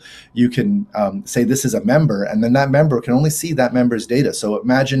example, you can say this is a member, and then that member can only see that member's data. So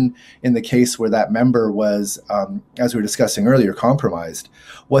imagine in the case where that member was, as we were discussing earlier, compromised.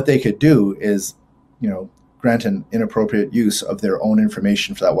 What they could do is, grant an inappropriate use of their own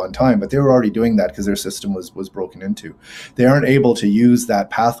information for that one time, but they were already doing that because their system was broken into. They aren't able to use that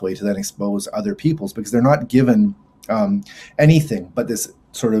pathway to then expose other people's because they're not given anything but this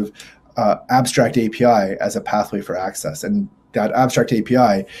sort of abstract API as a pathway for access. And that abstract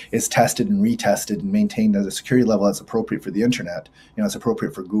API is tested and retested and maintained at a security level that's appropriate for the internet. It's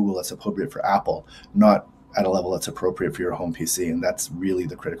appropriate for Google, it's appropriate for Apple, not at a level that's appropriate for your home PC. And that's really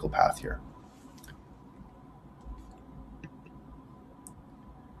the critical path here.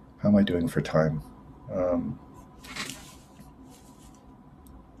 How am I doing for time? I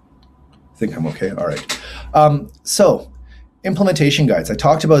think I'm okay. All right. So implementation guides. I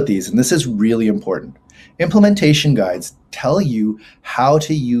talked about these, and this is really important. Implementation guides tell you how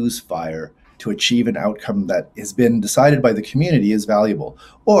to use FHIR to achieve an outcome that has been decided by the community is valuable.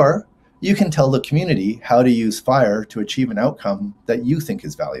 Or you can tell the community how to use FHIR to achieve an outcome that you think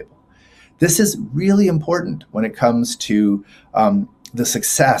is valuable. This is really important when it comes to the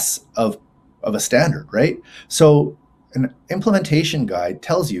success of a standard, right? So an implementation guide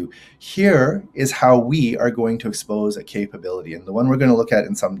tells you, here is how we are going to expose a capability. And the one we're going to look at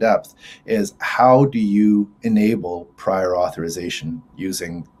in some depth is how do you enable prior authorization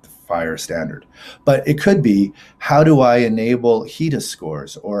using the FHIR standard. But it could be, how do I enable HEDIS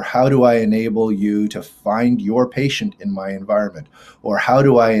scores? Or how do I enable you to find your patient in my environment? Or how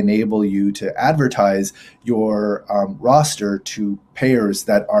do I enable you to advertise your roster to payers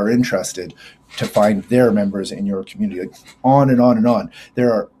that are interested to find their members in your community? Like on and on and on.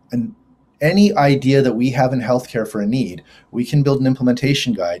 There are any idea that we have in healthcare for a need, we can build an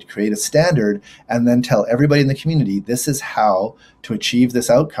implementation guide, create a standard, and then tell everybody in the community, this is how to achieve this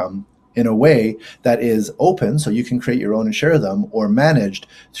outcome in a way that is open, so you can create your own and share them, or managed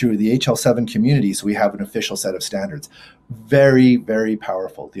through the HL7 community, so we have an official set of standards. Very, very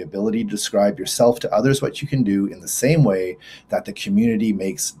powerful. The ability to describe yourself to others, what you can do, in the same way that the community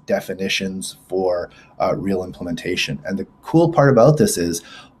makes definitions for real implementation. And the cool part about this is,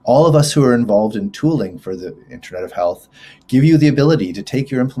 all of us who are involved in tooling for the Internet of Health give you the ability to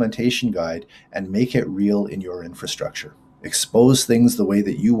take your implementation guide and make it real in your infrastructure. Expose things the way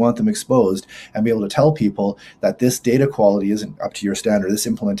that you want them exposed, and be able to tell people that this data quality isn't up to your standard, this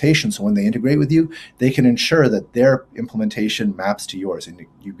implementation, so when they integrate with you, they can ensure that their implementation maps to yours. And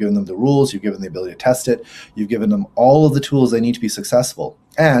you've given them the rules, you've given them the ability to test it, you've given them all of the tools they need to be successful.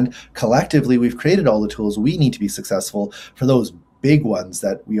 And collectively, we've created all the tools we need to be successful for those big ones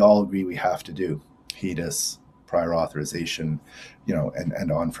that we all agree we have to do. HEDIS, prior authorization,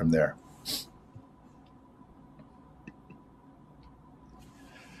 and on from there.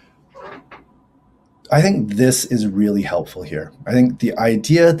 I think this is really helpful here. I think the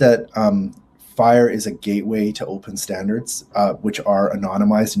idea that FHIR is a gateway to open standards, which are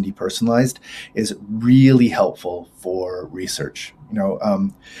anonymized and depersonalized, is really helpful for research. The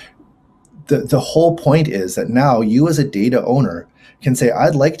whole point is that now you as a data owner can say,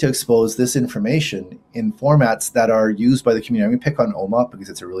 I'd like to expose this information in formats that are used by the community. I'm going to pick on OMOP because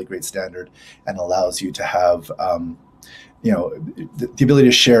it's a really great standard and allows you to have the ability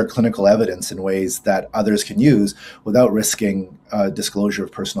to share clinical evidence in ways that others can use without risking disclosure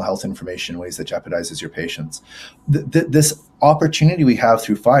of personal health information in ways that jeopardizes your patients. This opportunity we have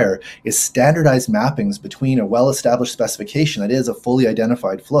through FHIR is standardized mappings between a well-established specification that is a fully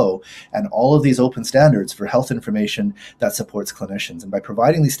identified flow and all of these open standards for health information that supports clinicians. And by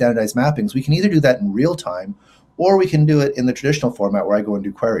providing these standardized mappings, we can either do that in real time, or we can do it in the traditional format where I go and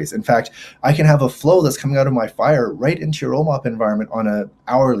do queries. In fact, I can have a flow that's coming out of my FHIR right into your OMOP environment on an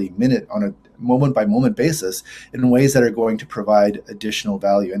hourly, minute, on a moment-by-moment basis in ways that are going to provide additional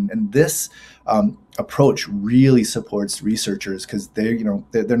value. And this approach really supports researchers because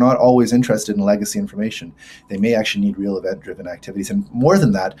they're not always interested in legacy information. They may actually need real event-driven activities. And more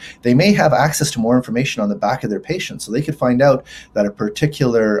than that, they may have access to more information on the back of their patients. So they could find out that a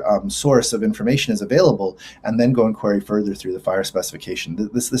particular source of information is available and then go and query further through the FHIR specification.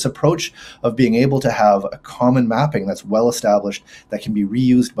 This approach of being able to have a common mapping that's well-established, that can be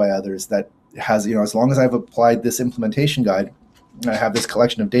reused by others, that has, as long as I've applied this implementation guide, I have this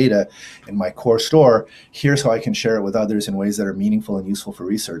collection of data in my core store. Here's how I can share it with others in ways that are meaningful and useful for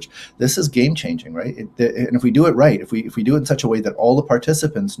research. This is game changing, right? And if we do it right, if we do it in such a way that all the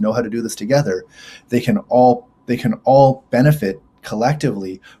participants know how to do this together, they can all benefit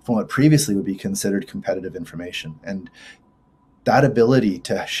collectively from what previously would be considered competitive information. And that ability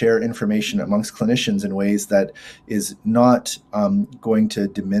to share information amongst clinicians in ways that is not going to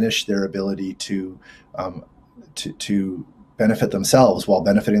diminish their ability to benefit themselves while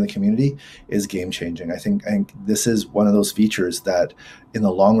benefiting the community is game changing. I think this is one of those features that in the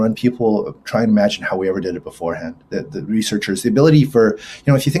long run, people try and imagine how we ever did it beforehand. The researchers, the ability for,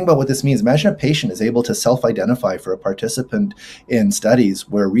 if you think about what this means, imagine a patient is able to self-identify for a participant in studies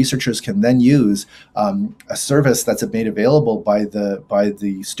where researchers can then use a service that's made available by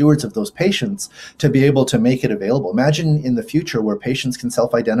the stewards of those patients to be able to make it available. Imagine in the future where patients can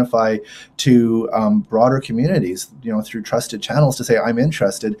self-identify to broader communities, through trusted channels to say, I'm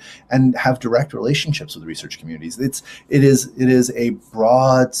interested, and have direct relationships with research communities. It is a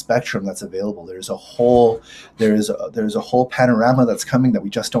broad spectrum that's available. There's a whole panorama that's coming that we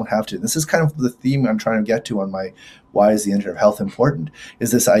just don't have to. This is kind of the theme I'm trying to get to on my why is the Internet of Health important,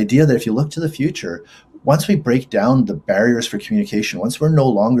 is this idea that if you look to the future, once we break down the barriers for communication, once we're no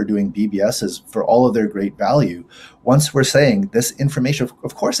longer doing BBSs for all of their great value, once we're saying this information,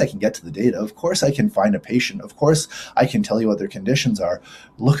 of course I can get to the data, of course I can find a patient, of course I can tell you what their conditions are,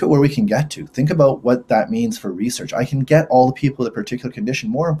 look at where we can get to. Think about what that means for research. I can get all the people with a particular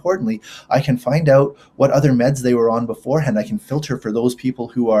condition. More importantly, I can find out what other meds they were on beforehand. I can filter for those people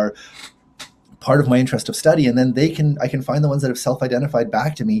who are part of my interest of study, and then I can find the ones that have self-identified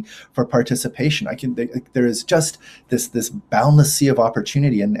back to me for participation. There is just this boundless sea of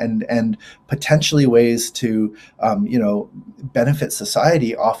opportunity and potentially ways to benefit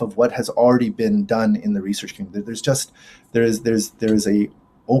society off of what has already been done in the research community. There is a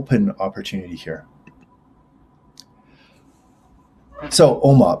open opportunity here. So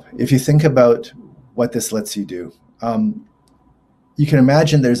OMOP, if you think about what this lets you do, you can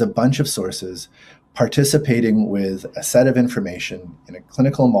imagine there's a bunch of sources participating with a set of information in a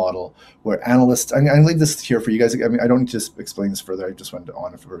clinical model where analysts, I'm going to leave this here for you guys. I mean, I don't need to just explain this further. I just went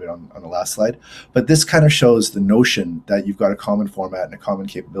on for a bit on the last slide. But this kind of shows the notion that you've got a common format and a common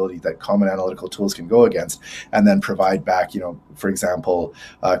capability that common analytical tools can go against and then provide back, for example,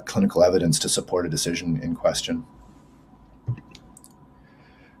 clinical evidence to support a decision in question.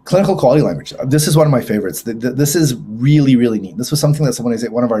 Clinical quality language. This is one of my favorites. This is really, really neat. This was something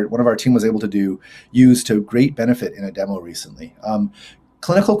that one of our team was able to use to great benefit in a demo recently.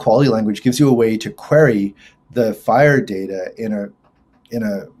 Clinical quality language gives you a way to query the FHIR data in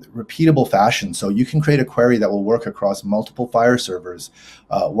a repeatable fashion. So you can create a query that will work across multiple FHIR servers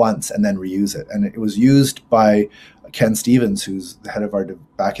once and then reuse it. And it was used by Ken Stevens, who's the head of our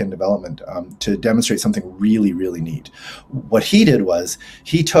backend development, to demonstrate something really, really neat. What he did was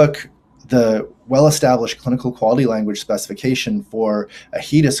he took the well-established clinical quality language specification for a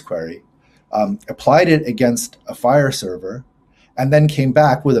HEDIS query, applied it against a FHIR server, and then came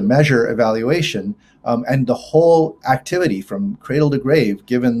back with a measure evaluation, and the whole activity from cradle to grave,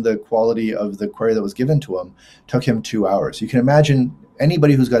 given the quality of the query that was given to him, took him 2 hours. You can imagine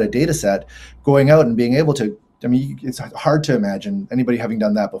anybody who's got a data set going out and being able to, it's hard to imagine anybody having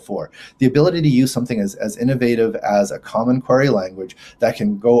done that before. The ability to use something as innovative as a common query language that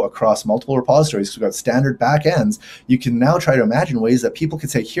can go across multiple repositories, we've got standard backends, you can now try to imagine ways that people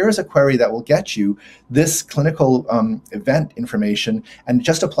could say, here's a query that will get you this clinical event information, and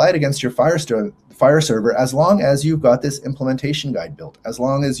just apply it against your FHIR server as long as you've got this implementation guide built. As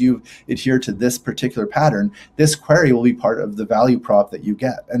long as you adhere to this particular pattern, this query will be part of the value prop that you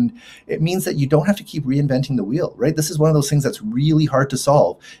get. And it means that you don't have to keep reinventing the wheel, right? This is one of those things that's really hard to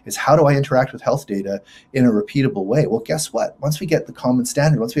solve, is how do I interact with health data in a repeatable way? Well, guess what? Once we get the common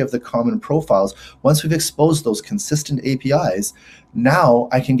standard, once we have the common profiles, once we've exposed those consistent APIs, now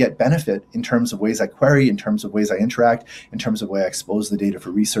I can get benefit in terms of ways I query, in terms of ways I interact, in terms of way I expose the data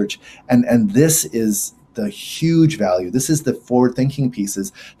for research. And this is the huge value. This is the forward-thinking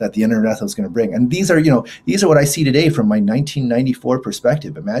pieces that the Internet is going to bring. And these are what I see today from my 1994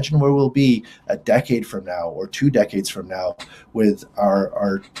 perspective. Imagine where we'll be a decade from now or 2 decades from now with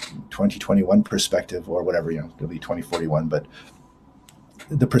our 2021 perspective, or whatever, it'll be 2041, but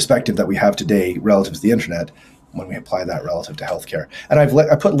the perspective that we have today relative to the Internet when we apply that relative to healthcare. And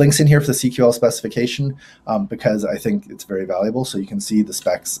I put links in here for the CQL specification because I think it's very valuable, so you can see the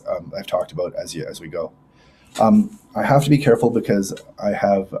specs I've talked about as we go. I have to be careful because I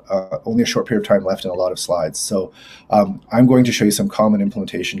have only a short period of time left and a lot of slides. So I'm going to show you some common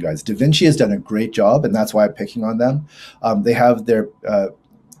implementation guides. Da Vinci has done a great job, and that's why I'm picking on them. They have their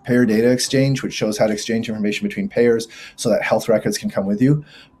payer data exchange, which shows how to exchange information between payers so that health records can come with you.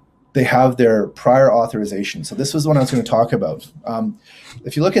 They have their prior authorization. So this was what I was going to talk about.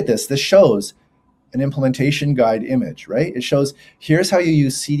 If you look at this, this shows an implementation guide image, right? It shows here's how you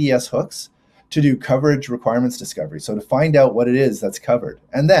use CDS hooks to do coverage requirements discovery. So to find out what it is that's covered.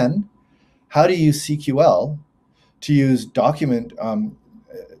 And then how to use CQL to use document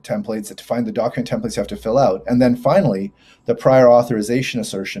templates, to find the document templates you have to fill out. And then finally, the prior authorization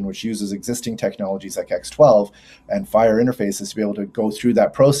assertion, which uses existing technologies like X12 and FHIR interfaces to be able to go through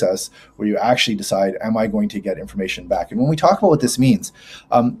that process where you actually decide, am I going to get information back? And when we talk about what this means,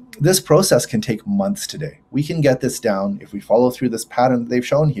 this process can take months today. We can get this down, if we follow through this pattern that they've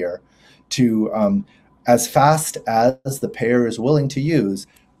shown here, to as fast as the payer is willing to use.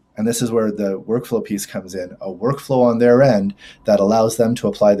 And this is where the workflow piece comes in, a workflow on their end that allows them to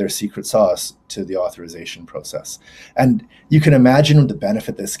apply their secret sauce to the authorization process. And you can imagine the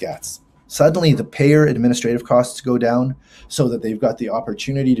benefit this gets. Suddenly the payer administrative costs go down so that they've got the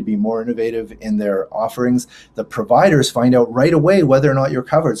opportunity to be more innovative in their offerings. The providers find out right away whether or not you're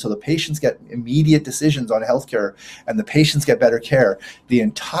covered. So the patients get immediate decisions on healthcare and the patients get better care. The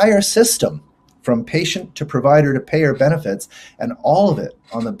entire system, from patient to provider to payer, benefits, and all of it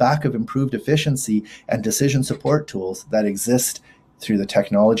on the back of improved efficiency and decision support tools that exist through the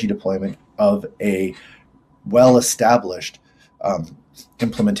technology deployment of a well-established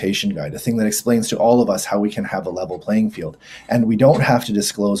implementation guide, a thing that explains to all of us how we can have a level playing field. And we don't have to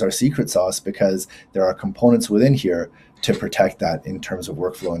disclose our secret sauce because there are components within here to protect that in terms of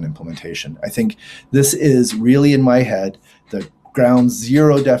workflow and implementation. I think this is really, in my head, the ground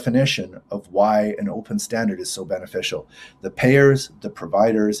zero definition of why an open standard is so beneficial. The payers, the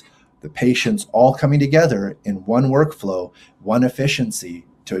providers, the patients all coming together in one workflow, one efficiency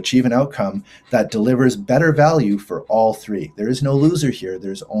to achieve an outcome that delivers better value for all three. There is no loser here,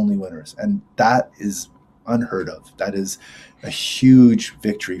 there's only winners. And that is unheard of. That is a huge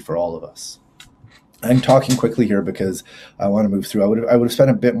victory for all of us. I'm talking quickly here because I want to move through. I would have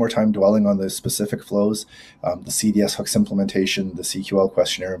spent a bit more time dwelling on the specific flows, the CDS hooks implementation, the CQL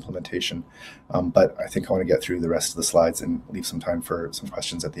questionnaire implementation, but I think I want to get through the rest of the slides and leave some time for some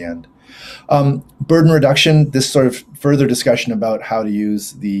questions at the end. Burden reduction, this sort of further discussion about how to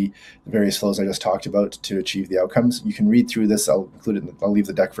use the various flows I just talked about to achieve the outcomes. You can read through this. I'll include it. I'll leave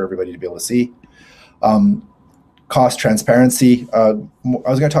the deck for everybody to be able to see. Cost transparency. I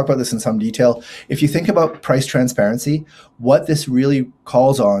was going to talk about this in some detail. If you think about price transparency, what this really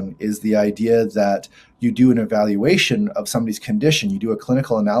calls on is the idea that you do an evaluation of somebody's condition, you do a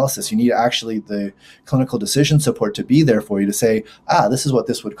clinical analysis, you need actually the clinical decision support to be there for you to say, this is what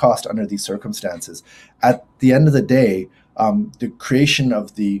this would cost under these circumstances. At the end of the day, the creation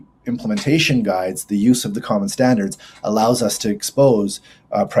of the implementation guides, the use of the common standards allows us to expose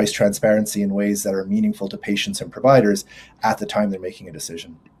price transparency in ways that are meaningful to patients and providers at the time they're making a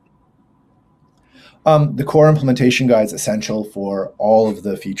decision. The core implementation guide is essential for all of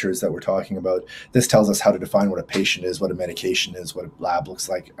the features that we're talking about. This tells us how to define what a patient is, what a medication is, what a lab looks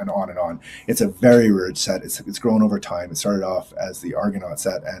like, and on and on. It's a very rich set. It's grown over time. It started off as the Argonaut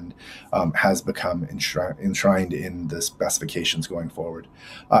set and has become enshrined in the specifications going forward.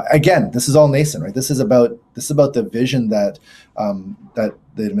 Again, this is all nascent, right? This is about the vision that that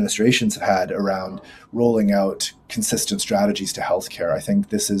the administrations have had around rolling out consistent strategies to healthcare. I think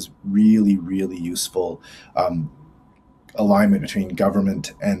this is really, really useful alignment between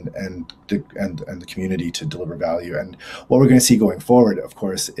government and the community to deliver value. And what we're going to see going forward, of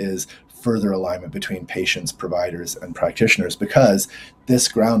course, is further alignment between patients, providers, and practitioners, because this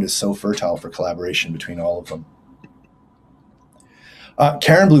ground is so fertile for collaboration between all of them.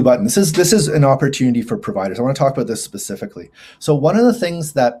 Karen Blue Button, this is an opportunity for providers. I want to talk about this specifically. So one of the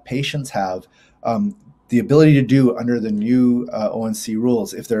things that patients have the ability to do under the new ONC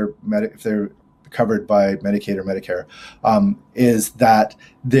rules, if they're covered by Medicaid or Medicare, is that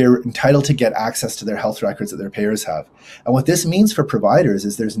they're entitled to get access to their health records that their payers have. And what this means for providers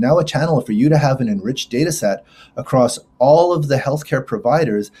is there's now a channel for you to have an enriched data set across all of the healthcare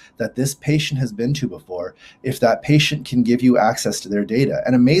providers that this patient has been to before, if that patient can give you access to their data.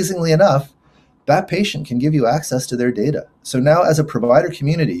 And amazingly enough, that patient can give you access to their data. So now as a provider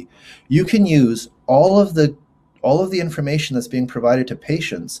community, you can use all of the all of the information that's being provided to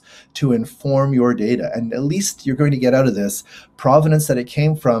patients to inform your data. And at least you're going to get out of this provenance that it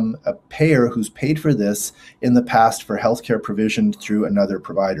came from a payer who's paid for this in the past for healthcare provision through another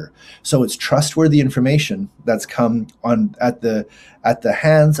provider. So it's trustworthy information that's come on at the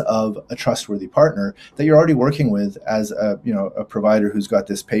hands of a trustworthy partner that you're already working with as a provider who's got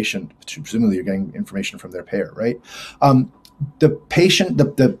this patient. Presumably you're getting information from their payer, right?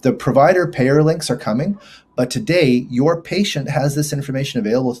 The provider payer links are coming, but today your patient has this information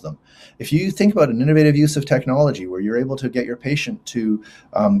available to them. If you think about an innovative use of technology where you're able to get your patient to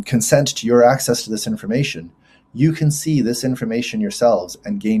consent to your access to this information, you can see this information yourselves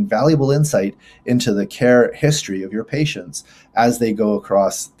and gain valuable insight into the care history of your patients as they go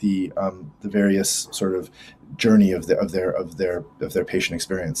across the various sort of journey of their patient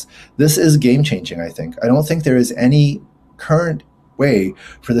experience. This is game changing, I think. I don't think there is any current way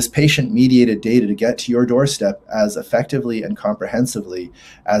for this patient-mediated data to get to your doorstep as effectively and comprehensively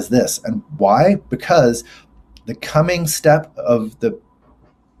as this. And why? Because the coming step of the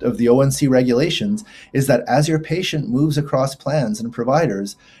ONC regulations is that as your patient moves across plans and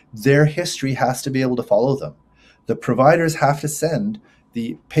providers, their history has to be able to follow them. The providers have to send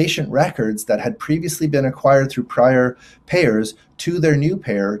the patient records that had previously been acquired through prior payers to their new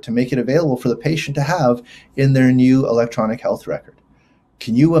payer to make it available for the patient to have in their new electronic health record.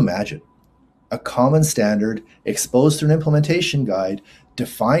 Can you imagine a common standard exposed through an implementation guide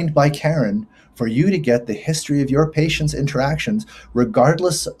defined by Karen for you to get the history of your patient's interactions,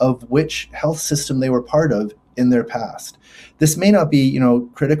 regardless of which health system they were part of in their past? This may not be,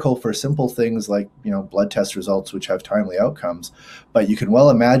 critical for simple things like, blood test results, which have timely outcomes, but you can well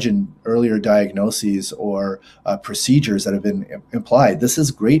imagine earlier diagnoses or procedures that have been implied. This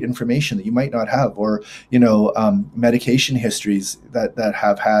is great information that you might not have, or, medication histories that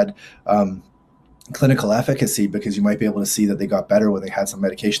have had clinical efficacy, because you might be able to see that they got better when they had some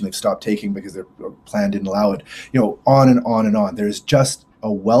medication they've stopped taking because their plan didn't allow it, on and on and on. There's just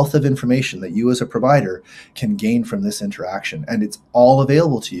a wealth of information that you as a provider can gain from this interaction. And it's all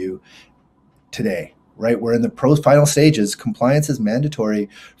available to you today, right? We're in the final stages. Compliance is mandatory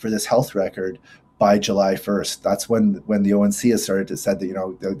for this health record by July 1st. That's when the ONC has started to said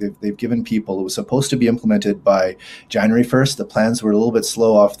that, they've given people, it was supposed to be implemented by January 1st. The plans were a little bit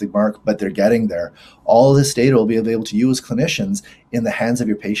slow off the mark, but they're getting there. All of this data will be able to use clinicians in the hands of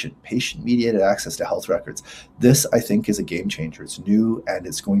your patient-mediated access to health records. This, I think, is a game changer. It's new and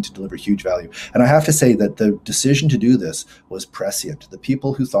it's going to deliver huge value. And I have to say that the decision to do this was prescient. The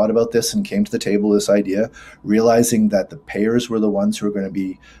people who thought about this and came to the table with this idea, realizing that the payers were the ones who were going to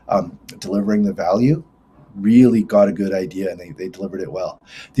be delivering the value, really got a good idea, and they delivered it well.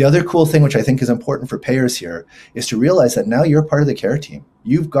 The other cool thing, which I think is important for payers here, is to realize that now you're part of the care team.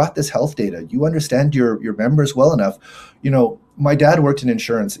 You've got this health data. You understand your members well enough. My dad worked in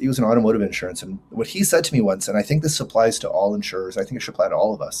insurance. He was in automotive insurance. And what he said to me once, and I think this applies to all insurers, I think it should apply to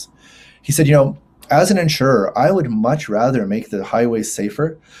all of us. He said, as an insurer, I would much rather make the highways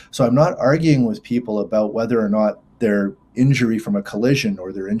safer. So I'm not arguing with people about whether or not their injury from a collision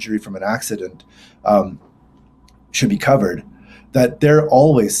or their injury from an accident should be covered, that they're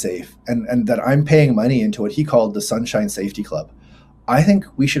always safe, and that I'm paying money into what he called the Sunshine Safety Club. I think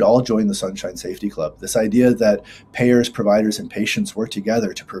we should all join the Sunshine Safety Club. This idea that payers, providers, and patients work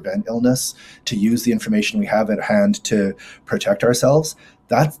together to prevent illness, to use the information we have at hand to protect ourselves,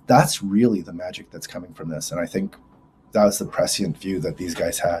 that's really the magic that's coming from this. And I think that was the prescient view that these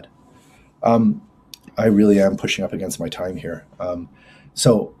guys had. I really am pushing up against my time here.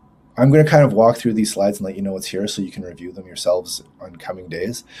 So I'm going to kind of walk through these slides and let you know what's here so you can review them yourselves on coming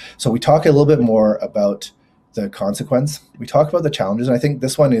days. So we talk a little bit more about the consequence. We talk about the challenges, and I think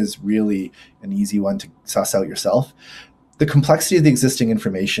this one is really an easy one to suss out yourself. The complexity of the existing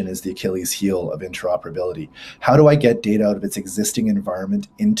information is the Achilles heel of interoperability. How do I get data out of its existing environment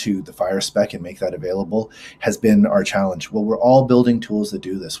into the Fire spec and make that available has been our challenge. Well, we're all building tools that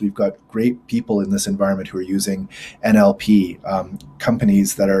do this. We've got great people in this environment who are using NLP,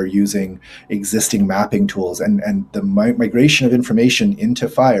 companies that are using existing mapping tools, and the migration of information into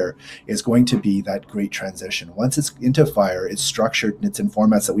Fire is going to be that great transition. Once it's into Fire, it's structured and it's in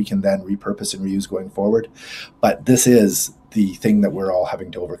formats that we can then repurpose and reuse going forward. But this is the thing that we're all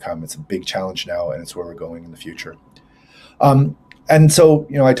having to overcome. It's a big challenge now, and it's where we're going in the future. And so,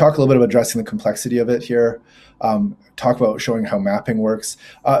 I talk a little bit about addressing the complexity of it here. Talk about showing how mapping works.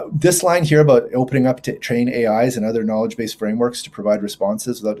 This line here about opening up to train AIs and other knowledge-based frameworks to provide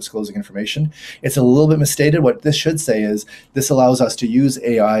responses without disclosing information, it's a little bit misstated. What this should say is this allows us to use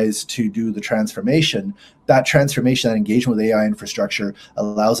AIs to do the transformation. That transformation, that engagement with AI infrastructure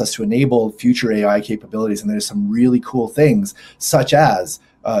allows us to enable future AI capabilities. And there's some really cool things, such as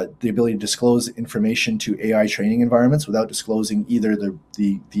the ability to disclose information to AI training environments without disclosing either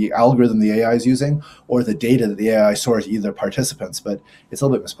the algorithm the AI is using or the data that the AI stores, either participants. But it's a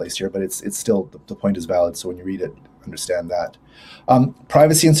little bit misplaced here, but it's still, the point is valid. So when you read it, understand that.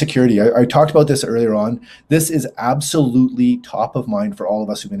 Privacy and security. I talked about this earlier on. This is absolutely top of mind for all of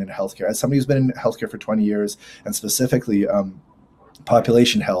us who've been in healthcare. As somebody who's been in healthcare for 20 years, and specifically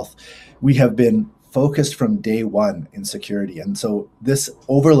population health, we have been focused from day one in security. And so this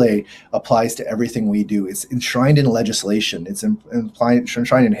overlay applies to everything we do. It's enshrined in legislation. It's enshrined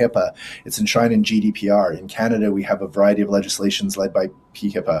in HIPAA. It's enshrined in GDPR. In Canada, we have a variety of legislations led by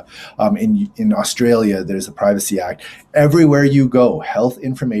PHIPAA. In Australia, there's the Privacy Act. Everywhere you go, health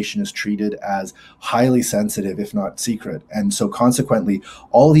information is treated as highly sensitive, if not secret. And so consequently,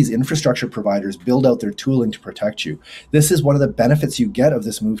 all these infrastructure providers build out their tooling to protect you. This is one of the benefits you get of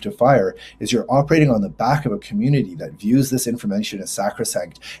this move to FHIR, is you're operating on the back of a community that views this information as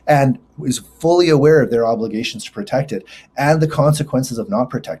sacrosanct and is fully aware of their obligations to protect it and the consequences of not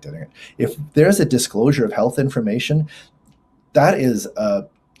protecting it. If there's a disclosure of health information, that is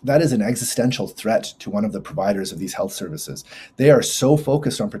an existential threat to one of the providers of these health services. They are so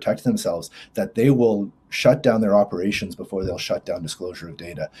focused on protecting themselves that they will shut down their operations before they'll shut down disclosure of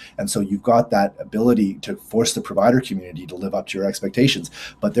data. And so you've got that ability to force the provider community to live up to your expectations,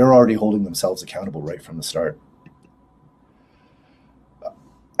 but they're already holding themselves accountable right from the start.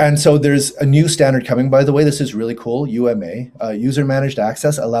 And so there's a new standard coming, by the way. This is really cool. UMA, user managed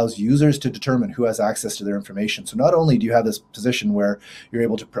access, allows users to determine who has access to their information. So not only do you have this position where you're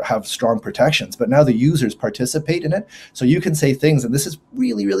able to have strong protections, but now the users participate in it. So you can say things, and this is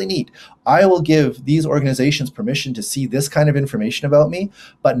really, really neat. I will give these organizations permission to see this kind of information about me,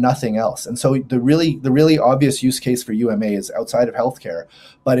 but nothing else. And so the really obvious use case for UMA is outside of healthcare,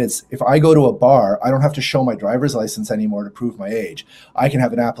 but it's if I go to a bar, I don't have to show my driver's license anymore to prove my age. I can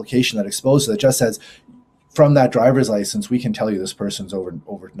have an application that exposes that just says, from that driver's license, we can tell you this person's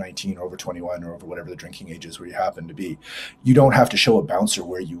over 19, or over 21, or over whatever the drinking age is where you happen to be. You don't have to show a bouncer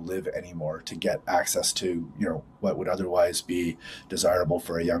where you live anymore to get access to, what would otherwise be desirable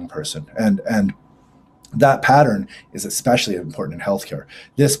for a young person. And that pattern is especially important in healthcare.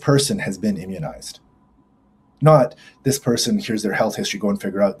 This person has been immunized. Not this person, here's their health history, go and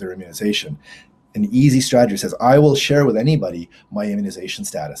figure out their immunization. An easy strategy says, I will share with anybody my immunization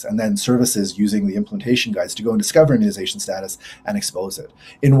status, and then services using the implementation guides to go and discover immunization status and expose it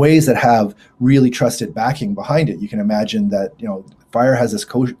in ways that have really trusted backing behind it. You can imagine that, FHIR has this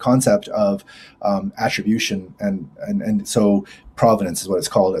concept of attribution, and so provenance is what it's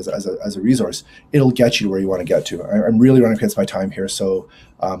called as a resource. It'll get you to where you want to get to. I'm really running against my time here, so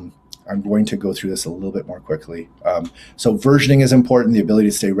I'm going to go through this a little bit more quickly. So versioning is important, the ability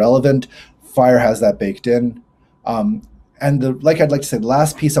to stay relevant. FHIR has that baked in. And I'd like to say, the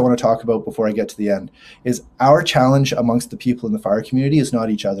last piece I want to talk about before I get to the end is our challenge amongst the people in the FHIR community is not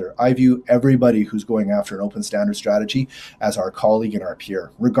each other. I view everybody who's going after an open standard strategy as our colleague and our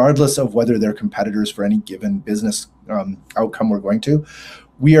peer, regardless of whether they're competitors for any given business outcome we're going to.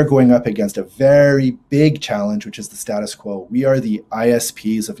 We are going up against a very big challenge, which is the status quo. We are the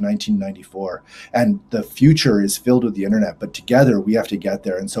ISPs of 1994, and the future is filled with the internet, but together we have to get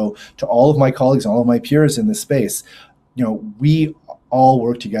there. And so to all of my colleagues and all of my peers in this space, we all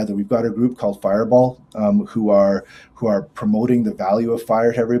work together. We've got a group called Fireball who are promoting the value of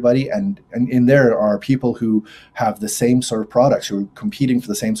FHIR to everybody, and in there are people who have the same sort of products, who are competing for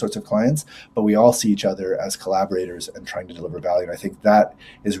the same sorts of clients, but we all see each other as collaborators and trying to deliver value. And I think that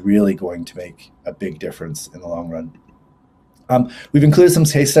is really going to make a big difference in the long run. We've included some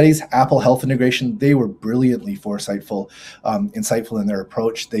case studies. Apple Health Integration, they were brilliantly insightful in their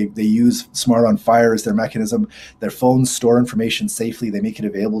approach. They use Smart on FHIR as their mechanism. Their phones store information safely. They make it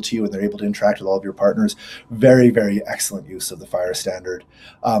available to you, and they're able to interact with all of your partners. Very, very excellent use of the FHIR standard.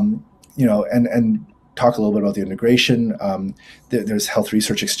 And talk a little bit about the integration. There's health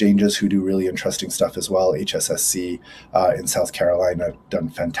research exchanges who do really interesting stuff as well. HSSC in South Carolina done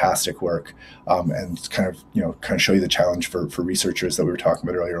fantastic work, and kind of show you the challenge for researchers that we were talking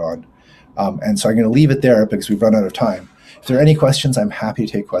about earlier on. And so I'm going to leave it there because we've run out of time. If there are any questions, I'm happy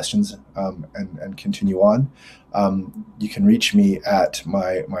to take questions and continue on. You can reach me at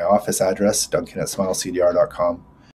my office address, Duncan@smilecdr.com.